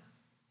man.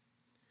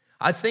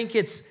 I think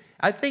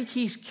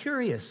he's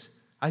curious.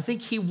 I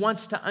think he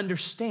wants to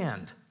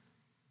understand.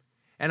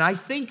 And I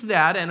think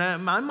that, and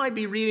I might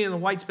be reading in the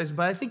white space,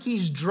 but I think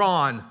he's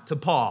drawn to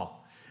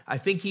Paul. I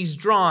think he's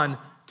drawn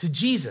to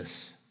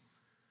Jesus.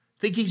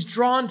 I think he's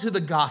drawn to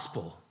the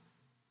gospel.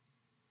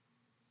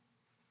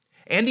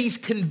 And he's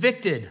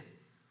convicted.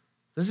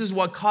 This is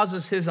what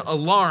causes his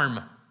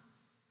alarm.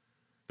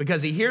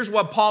 Because he hears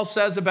what Paul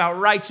says about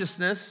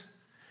righteousness,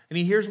 and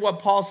he hears what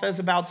Paul says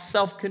about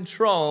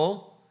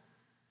self-control,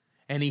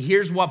 and he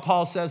hears what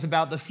Paul says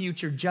about the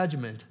future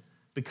judgment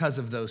because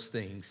of those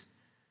things.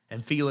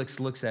 And Felix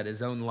looks at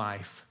his own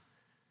life,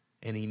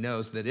 and he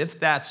knows that if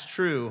that's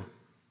true,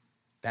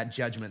 that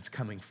judgment's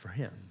coming for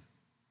him.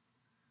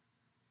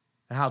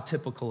 And how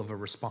typical of a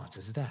response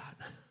is that?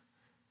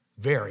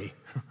 Very,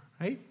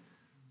 right?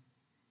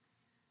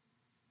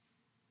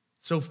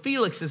 So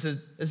Felix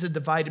is a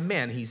divided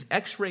man. He's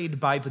x-rayed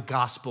by the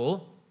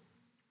gospel.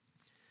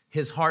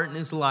 His heart and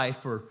his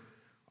life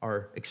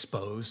are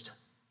exposed.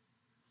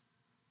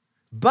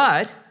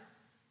 But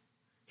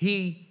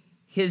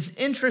his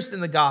interest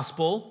in the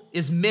gospel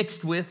is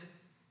mixed with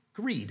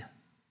greed,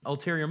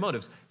 ulterior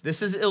motives.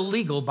 This is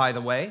illegal, by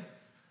the way.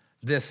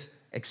 This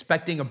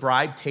expecting a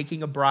bribe,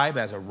 taking a bribe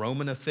as a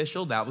Roman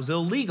official, that was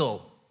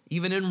illegal,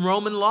 even in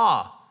Roman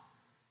law.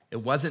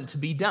 It wasn't to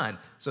be done.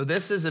 So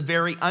this is a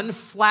very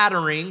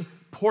unflattering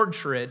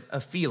portrait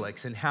of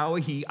Felix and how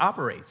he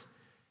operates.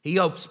 He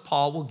hopes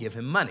Paul will give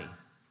him money.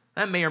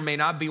 That may or may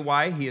not be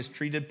why he has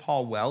treated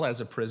Paul well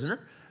as a prisoner,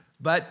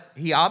 but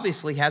he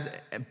obviously has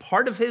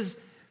part of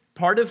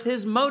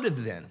his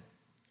motive then.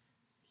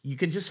 You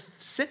can just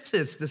sit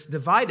this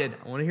divided,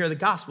 I want to hear the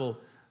gospel,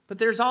 but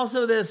there's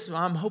also this,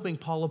 I'm hoping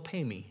Paul will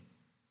pay me.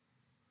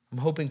 I'm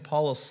hoping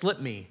Paul will slip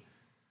me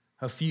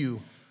a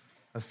few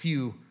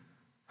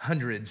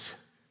hundreds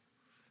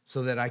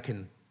so that I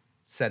can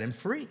set him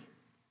free.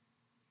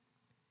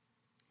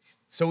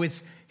 So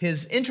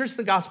his interest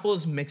in the gospel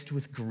is mixed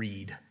with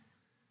greed.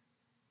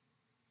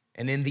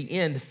 And in the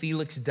end,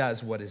 Felix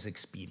does what is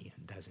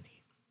expedient, doesn't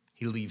he?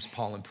 He leaves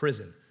Paul in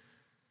prison.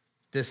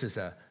 This is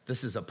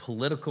a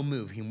political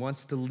move. He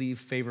wants to leave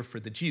favor for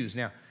the Jews.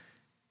 Now,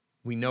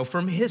 we know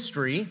from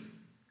history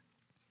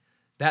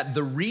that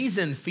the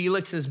reason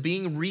Felix is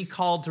being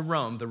recalled to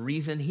Rome, the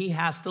reason he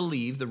has to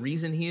leave, the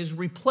reason he is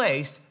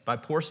replaced by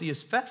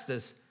Porcius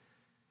Festus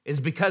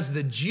is because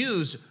the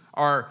Jews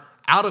are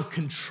out of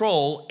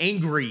control,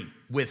 angry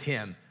with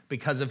him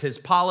because of his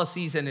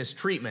policies and his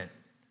treatment.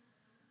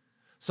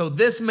 So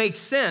this makes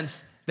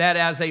sense that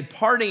as a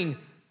parting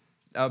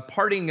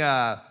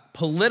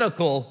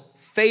political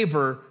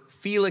favor,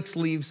 Felix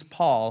leaves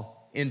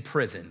Paul in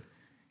prison.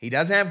 He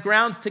doesn't have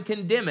grounds to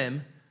condemn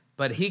him,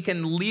 but he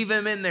can leave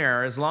him in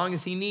there as long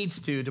as he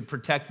needs to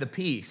protect the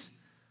peace.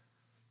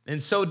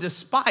 And so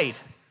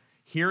despite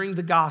hearing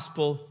the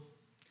gospel,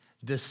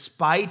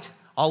 despite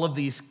all of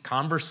these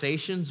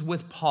conversations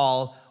with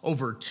Paul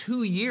over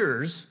 2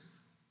 years,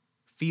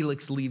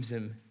 Felix leaves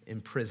him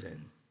in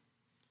prison.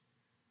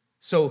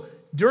 So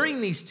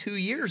during these 2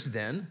 years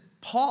then,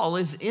 Paul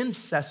is in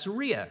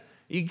Caesarea.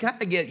 You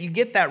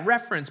get that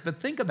reference, but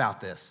think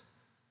about this.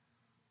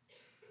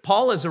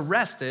 Paul is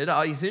arrested,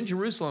 he's in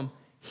Jerusalem.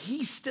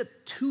 He's still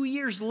 2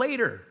 years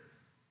later,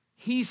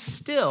 he's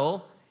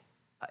still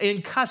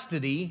in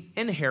custody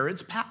in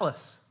Herod's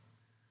palace.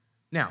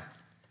 Now,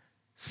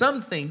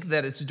 some think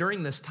that it's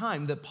during this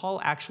time that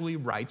Paul actually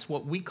writes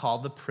what we call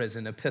the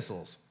prison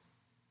epistles.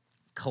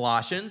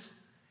 Colossians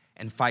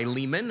and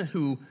Philemon,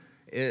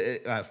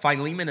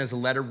 Philemon is a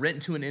letter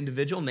written to an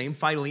individual named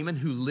Philemon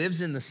who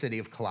lives in the city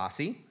of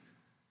Colossae.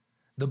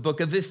 The book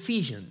of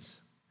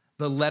Ephesians,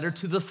 the letter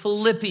to the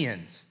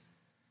Philippians.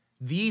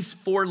 These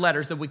 4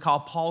 letters that we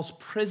call Paul's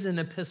prison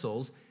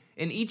epistles,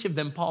 in each of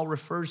them, Paul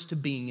refers to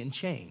being in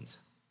chains.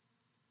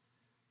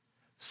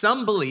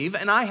 Some believe,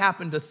 and I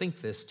happen to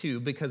think this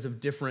too, because of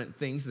different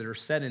things that are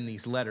said in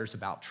these letters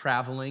about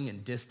traveling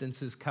and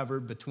distances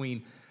covered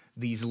between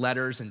these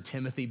letters and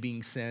Timothy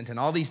being sent and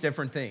all these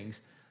different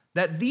things,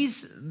 that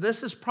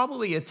this is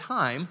probably a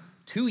time,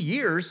 2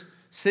 years,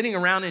 sitting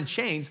around in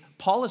chains.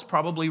 Paul is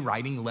probably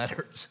writing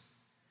letters.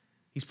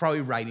 He's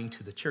probably writing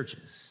to the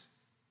churches.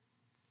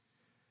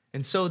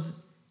 And so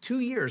 2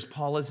 years,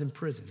 Paul is in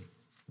prison,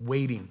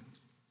 waiting.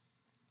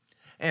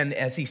 And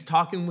as he's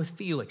talking with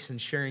Felix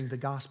and sharing the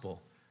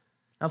gospel.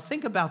 Now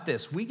think about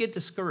this. We get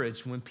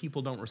discouraged when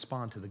people don't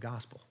respond to the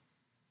gospel.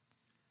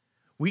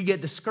 We get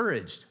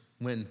discouraged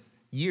when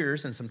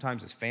years, and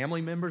sometimes as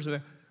family members,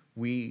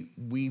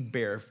 we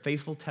bear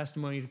faithful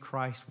testimony to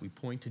Christ. We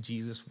point to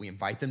Jesus. We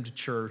invite them to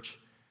church.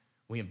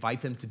 We invite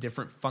them to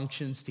different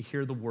functions to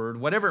hear the word,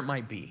 whatever it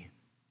might be.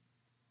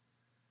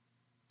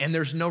 And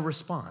there's no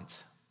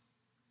response.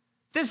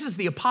 This is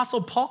the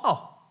Apostle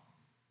Paul.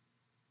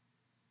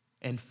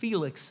 And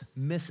Felix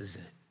misses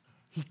it.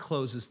 He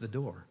closes the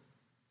door.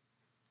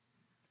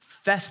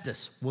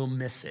 Festus will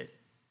miss it.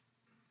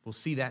 We'll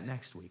see that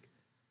next week.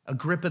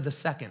 Agrippa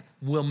II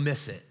will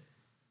miss it.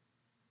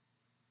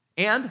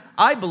 And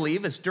I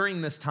believe it's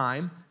during this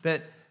time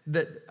that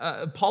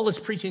Paul is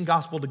preaching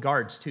gospel to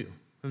guards too.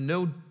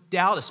 No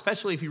doubt,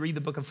 especially if you read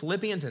the book of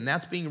Philippians, and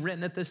that's being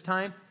written at this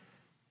time,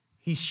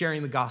 he's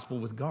sharing the gospel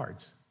with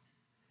guards.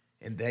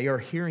 And they are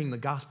hearing the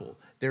gospel.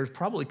 There's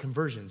probably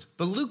conversions,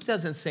 but Luke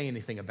doesn't say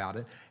anything about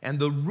it. And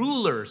the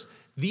rulers,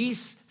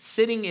 these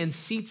sitting in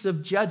seats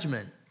of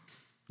judgment,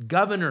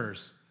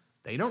 governors,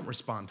 they don't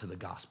respond to the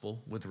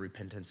gospel with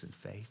repentance and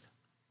faith.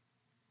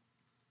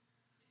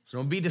 So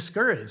don't be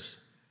discouraged.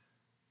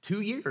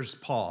 2 years,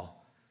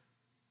 Paul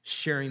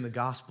sharing the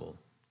gospel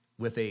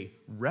with a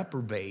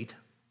reprobate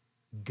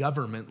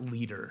government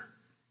leader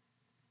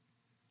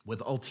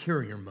with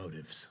ulterior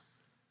motives,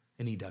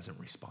 and he doesn't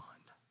respond.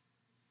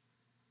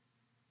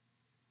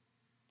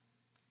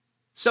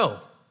 So,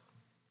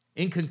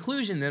 in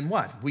conclusion, then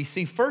what? We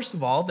see, first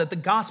of all, that the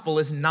gospel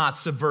is not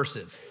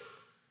subversive.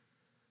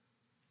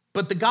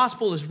 But the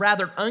gospel is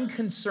rather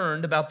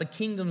unconcerned about the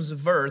kingdoms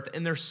of earth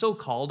and their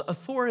so-called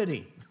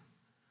authority.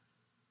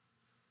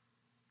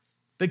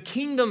 The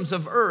kingdoms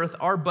of earth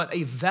are but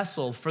a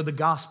vessel for the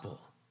gospel.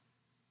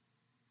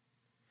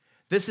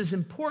 This is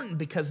important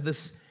because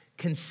this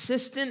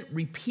consistent,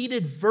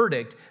 repeated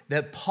verdict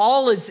that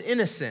Paul is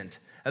innocent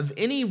of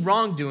any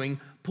wrongdoing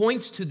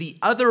points to the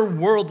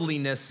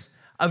otherworldliness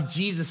of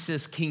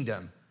Jesus'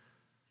 kingdom.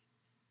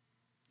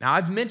 Now,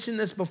 I've mentioned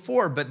this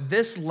before, but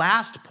this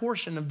last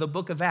portion of the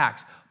book of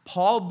Acts,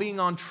 Paul being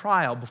on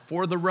trial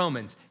before the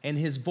Romans and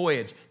his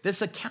voyage,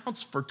 this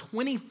accounts for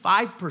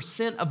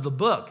 25% of the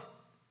book.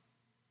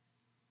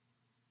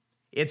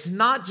 It's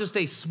not just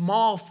a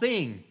small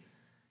thing.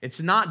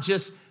 It's not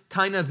just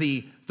kind of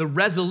the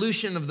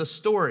resolution of the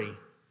story.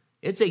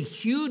 It's a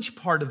huge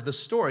part of the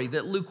story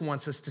that Luke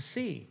wants us to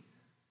see.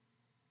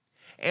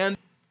 And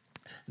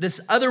this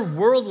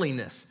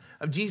otherworldliness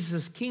of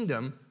Jesus'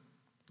 kingdom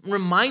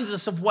reminds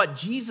us of what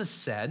Jesus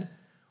said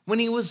when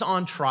he was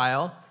on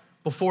trial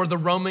before the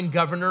Roman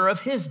governor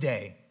of his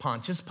day,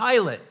 Pontius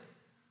Pilate.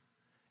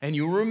 And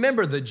you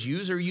remember the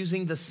Jews are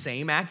using the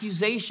same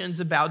accusations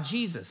about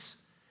Jesus.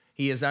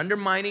 He is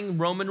undermining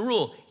Roman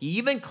rule. He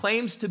even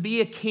claims to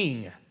be a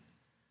king.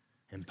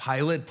 And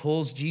Pilate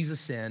pulls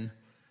Jesus in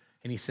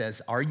and he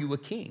says, "Are you a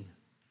king?"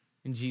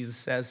 And Jesus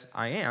says,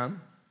 "I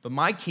am, but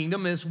my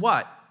kingdom is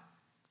what?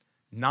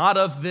 Not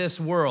of this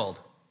world."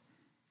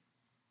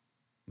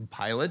 And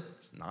Pilate,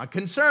 not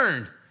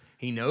concerned.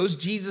 He knows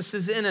Jesus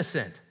is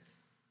innocent.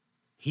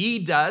 He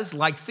does,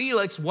 like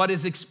Felix, what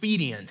is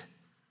expedient.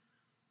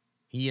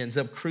 He ends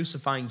up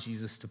crucifying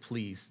Jesus to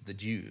please the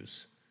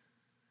Jews.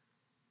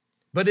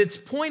 But it's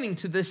pointing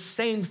to this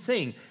same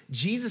thing.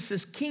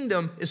 Jesus'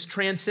 kingdom is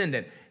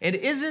transcendent. It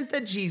isn't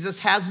that Jesus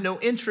has no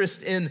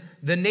interest in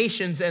the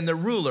nations and the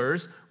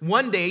rulers.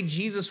 One day,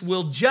 Jesus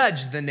will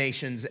judge the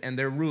nations and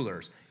their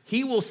rulers.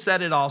 He will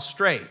set it all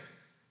straight.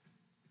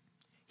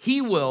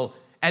 He will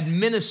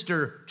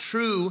administer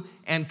true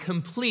and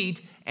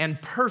complete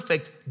and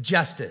perfect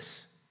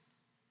justice.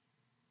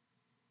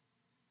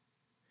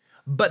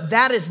 But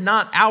that is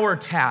not our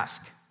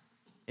task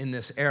in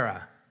this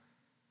era.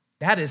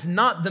 That is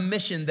not the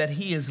mission that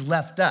he has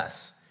left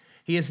us.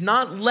 He has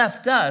not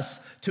left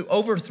us to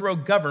overthrow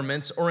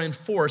governments or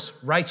enforce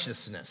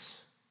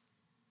righteousness.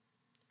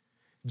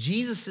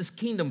 Jesus'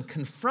 kingdom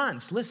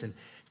confronts, listen,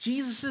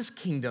 Jesus'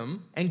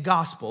 kingdom and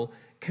gospel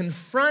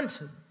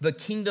confront the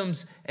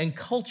kingdoms and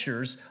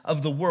cultures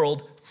of the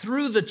world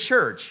through the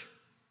church,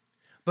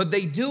 but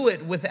they do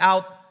it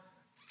without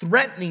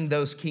threatening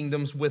those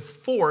kingdoms with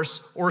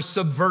force or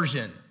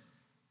subversion.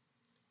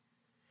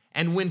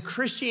 And when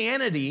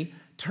Christianity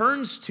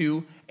turns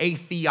to a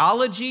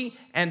theology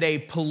and a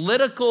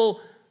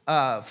political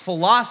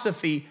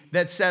philosophy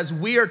that says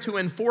we are to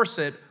enforce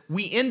it,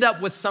 we end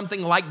up with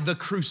something like the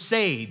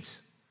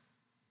Crusades.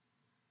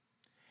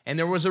 And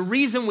there was a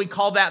reason we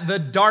call that the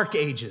Dark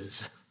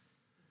Ages.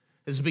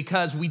 Is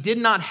because we did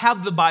not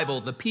have the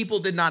Bible. The people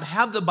did not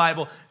have the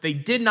Bible. They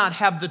did not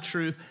have the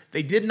truth.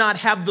 They did not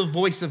have the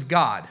voice of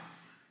God.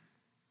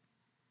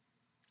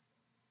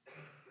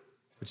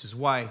 Which is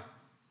why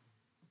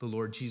the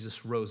Lord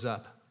Jesus rose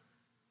up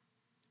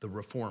the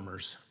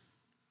reformers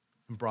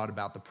and brought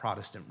about the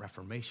Protestant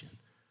Reformation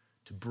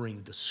to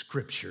bring the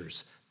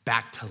scriptures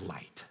back to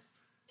light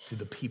to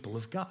the people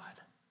of God.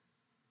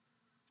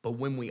 But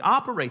when we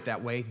operate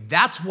that way,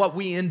 that's what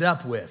we end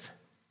up with.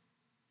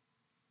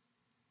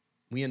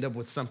 We end up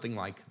with something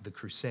like the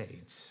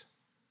Crusades.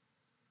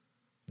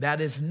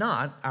 That is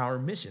not our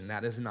mission.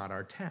 That is not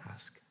our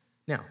task.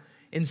 Now,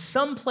 in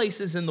some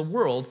places in the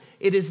world,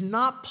 it is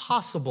not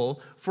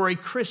possible for a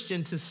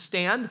Christian to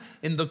stand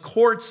in the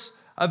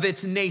courts of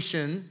its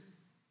nation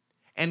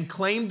and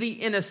claim the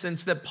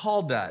innocence that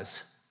Paul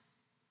does.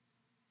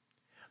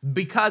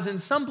 Because in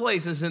some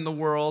places in the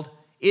world,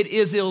 it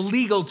is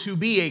illegal to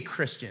be a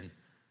Christian.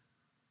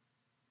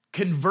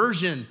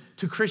 Conversion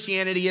to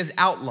Christianity is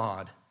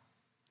outlawed.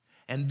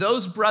 And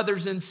those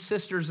brothers and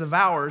sisters of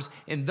ours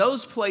in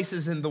those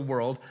places in the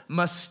world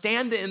must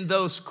stand in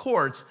those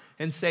courts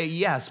and say,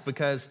 yes,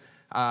 because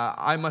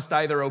I must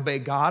either obey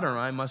God or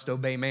I must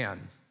obey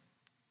man.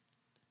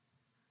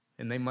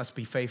 And they must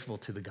be faithful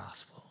to the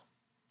gospel,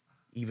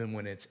 even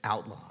when it's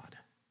outlawed.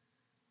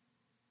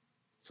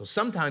 So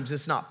sometimes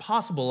it's not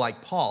possible,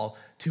 like Paul,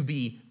 to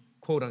be,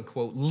 quote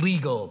unquote,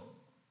 legal.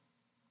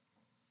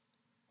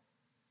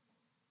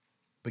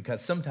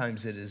 Because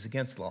sometimes it is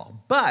against the law.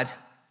 But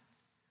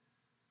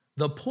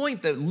the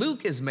point that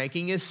Luke is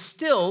making is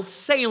still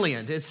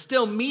salient, it's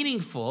still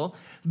meaningful,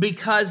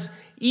 because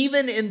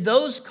even in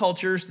those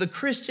cultures, the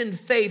Christian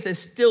faith is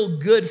still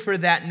good for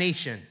that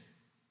nation.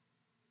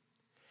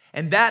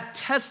 And that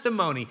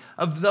testimony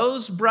of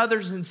those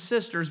brothers and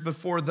sisters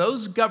before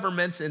those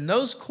governments in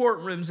those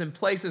courtrooms and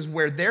places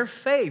where their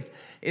faith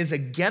is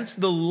against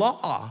the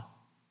law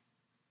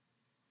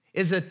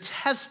is a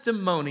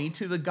testimony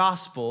to the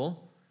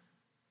gospel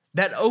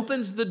that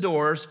opens the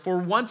doors for,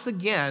 once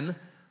again,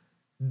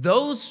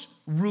 those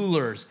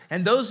rulers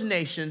and those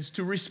nations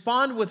to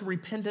respond with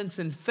repentance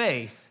and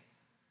faith.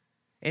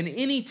 And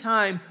any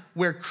time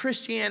where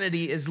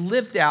Christianity is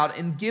lived out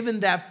and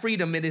given that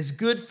freedom, it is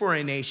good for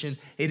a nation,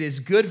 it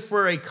is good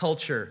for a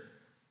culture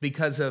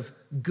because of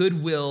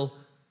goodwill,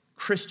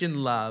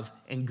 Christian love,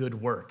 and good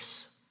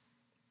works.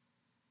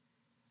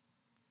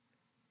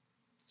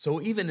 So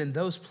even in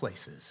those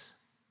places,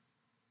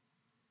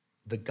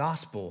 the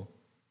gospel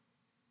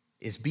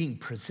is being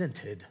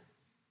presented.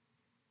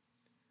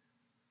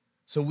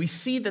 So we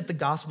see that the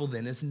gospel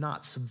then is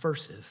not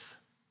subversive.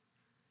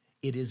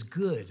 It is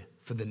good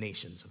for the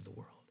nations of the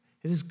world.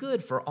 It is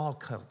good for all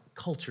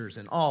cultures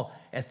and all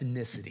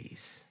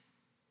ethnicities,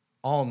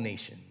 all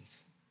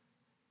nations.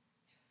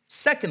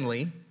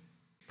 Secondly,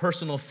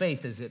 personal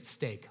faith is at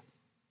stake.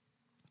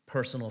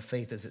 Personal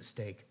faith is at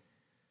stake.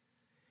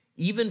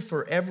 Even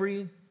for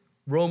every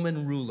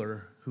Roman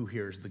ruler who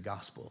hears the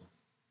gospel,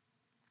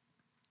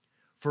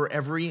 for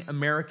every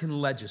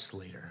American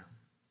legislator,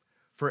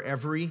 for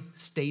every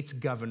state's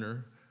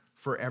governor,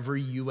 for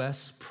every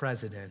U.S.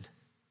 president,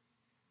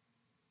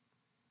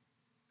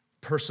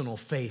 personal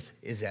faith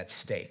is at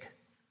stake.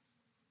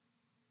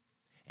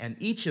 And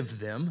each of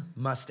them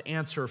must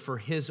answer for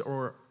his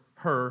or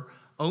her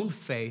own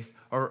faith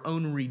or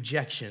own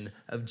rejection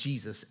of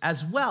Jesus,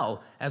 as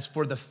well as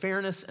for the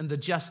fairness and the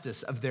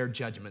justice of their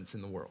judgments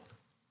in the world.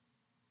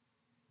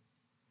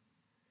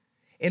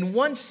 In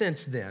one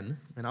sense, then,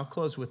 and I'll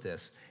close with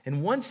this,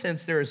 in one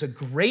sense, there is a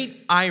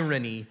great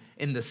irony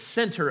in the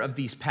center of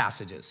these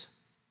passages.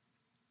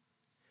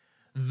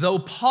 Though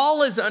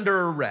Paul is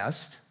under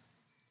arrest,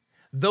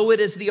 though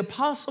it is the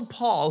Apostle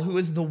Paul who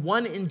is the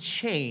one in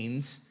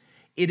chains,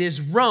 it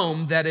is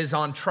Rome that is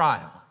on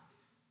trial.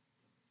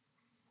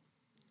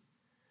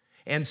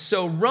 And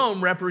so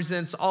Rome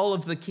represents all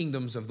of the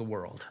kingdoms of the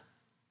world.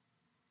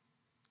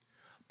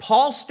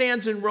 Paul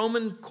stands in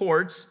Roman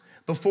courts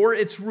before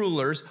its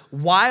rulers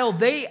while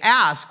they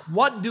ask,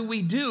 what do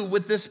we do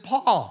with this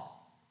Paul?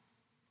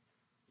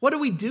 What do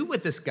we do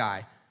with this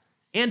guy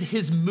and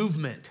his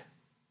movement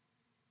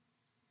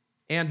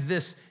and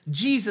this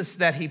Jesus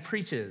that he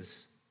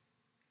preaches?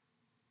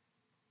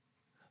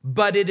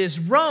 But it is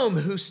Rome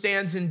who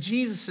stands in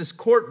Jesus'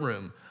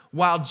 courtroom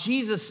while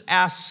Jesus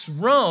asks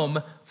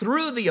Rome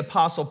through the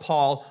Apostle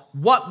Paul,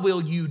 what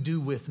will you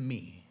do with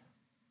me?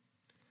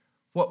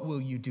 What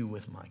will you do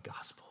with my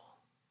gospel?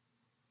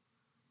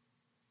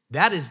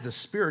 That is the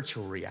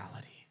spiritual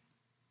reality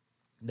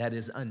that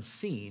is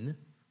unseen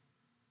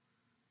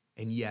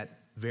and yet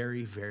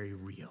very, very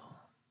real.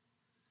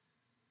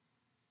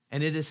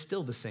 And it is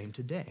still the same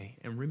today.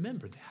 And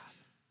remember that.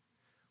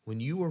 When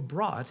you were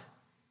brought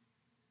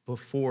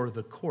before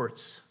the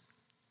courts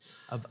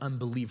of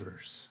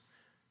unbelievers,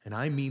 and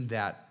I mean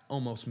that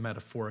almost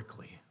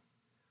metaphorically.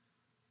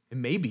 It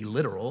may be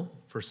literal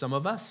for some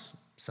of us,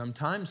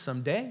 sometime,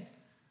 someday.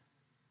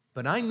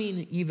 But I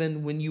mean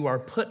even when you are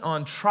put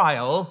on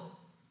trial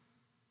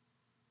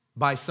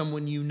by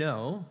someone you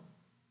know,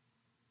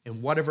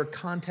 in whatever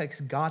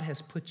context God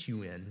has put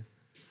you in,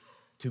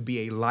 to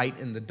be a light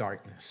in the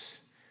darkness.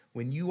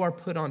 When you are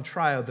put on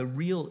trial, the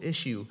real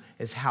issue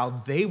is how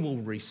they will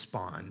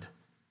respond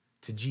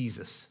to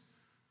Jesus.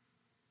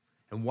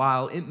 And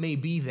while it may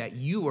be that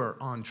you are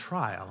on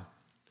trial,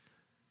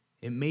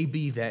 it may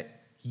be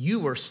that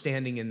you are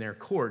standing in their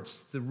courts,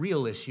 the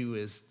real issue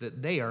is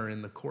that they are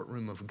in the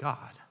courtroom of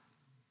God.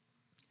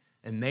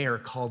 And they are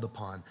called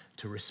upon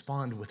to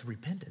respond with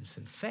repentance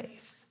and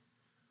faith.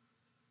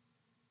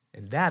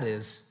 And that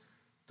is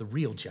the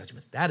real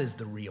judgment. That is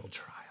the real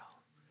trial.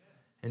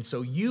 And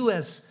so you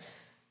as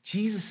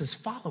Jesus'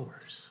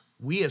 followers,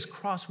 we as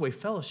Crossway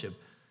Fellowship,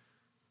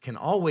 can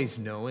always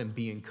know and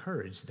be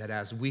encouraged that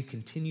as we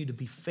continue to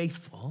be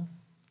faithful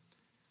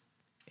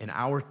in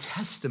our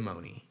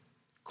testimony,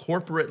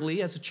 corporately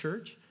as a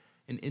church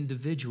and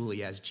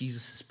individually as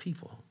Jesus'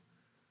 people,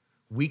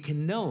 we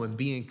can know and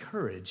be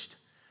encouraged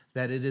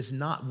that it is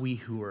not we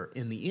who are,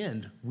 in the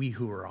end, we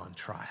who are on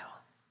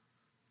trial.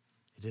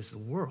 It is the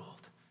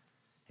world.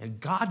 And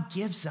God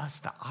gives us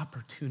the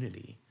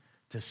opportunity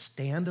to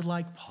stand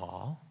like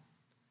Paul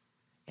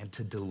and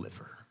to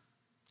deliver,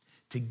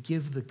 to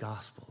give the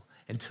gospel,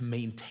 and to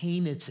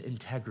maintain its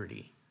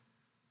integrity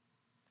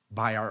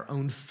by our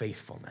own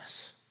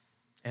faithfulness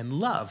and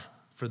love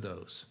for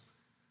those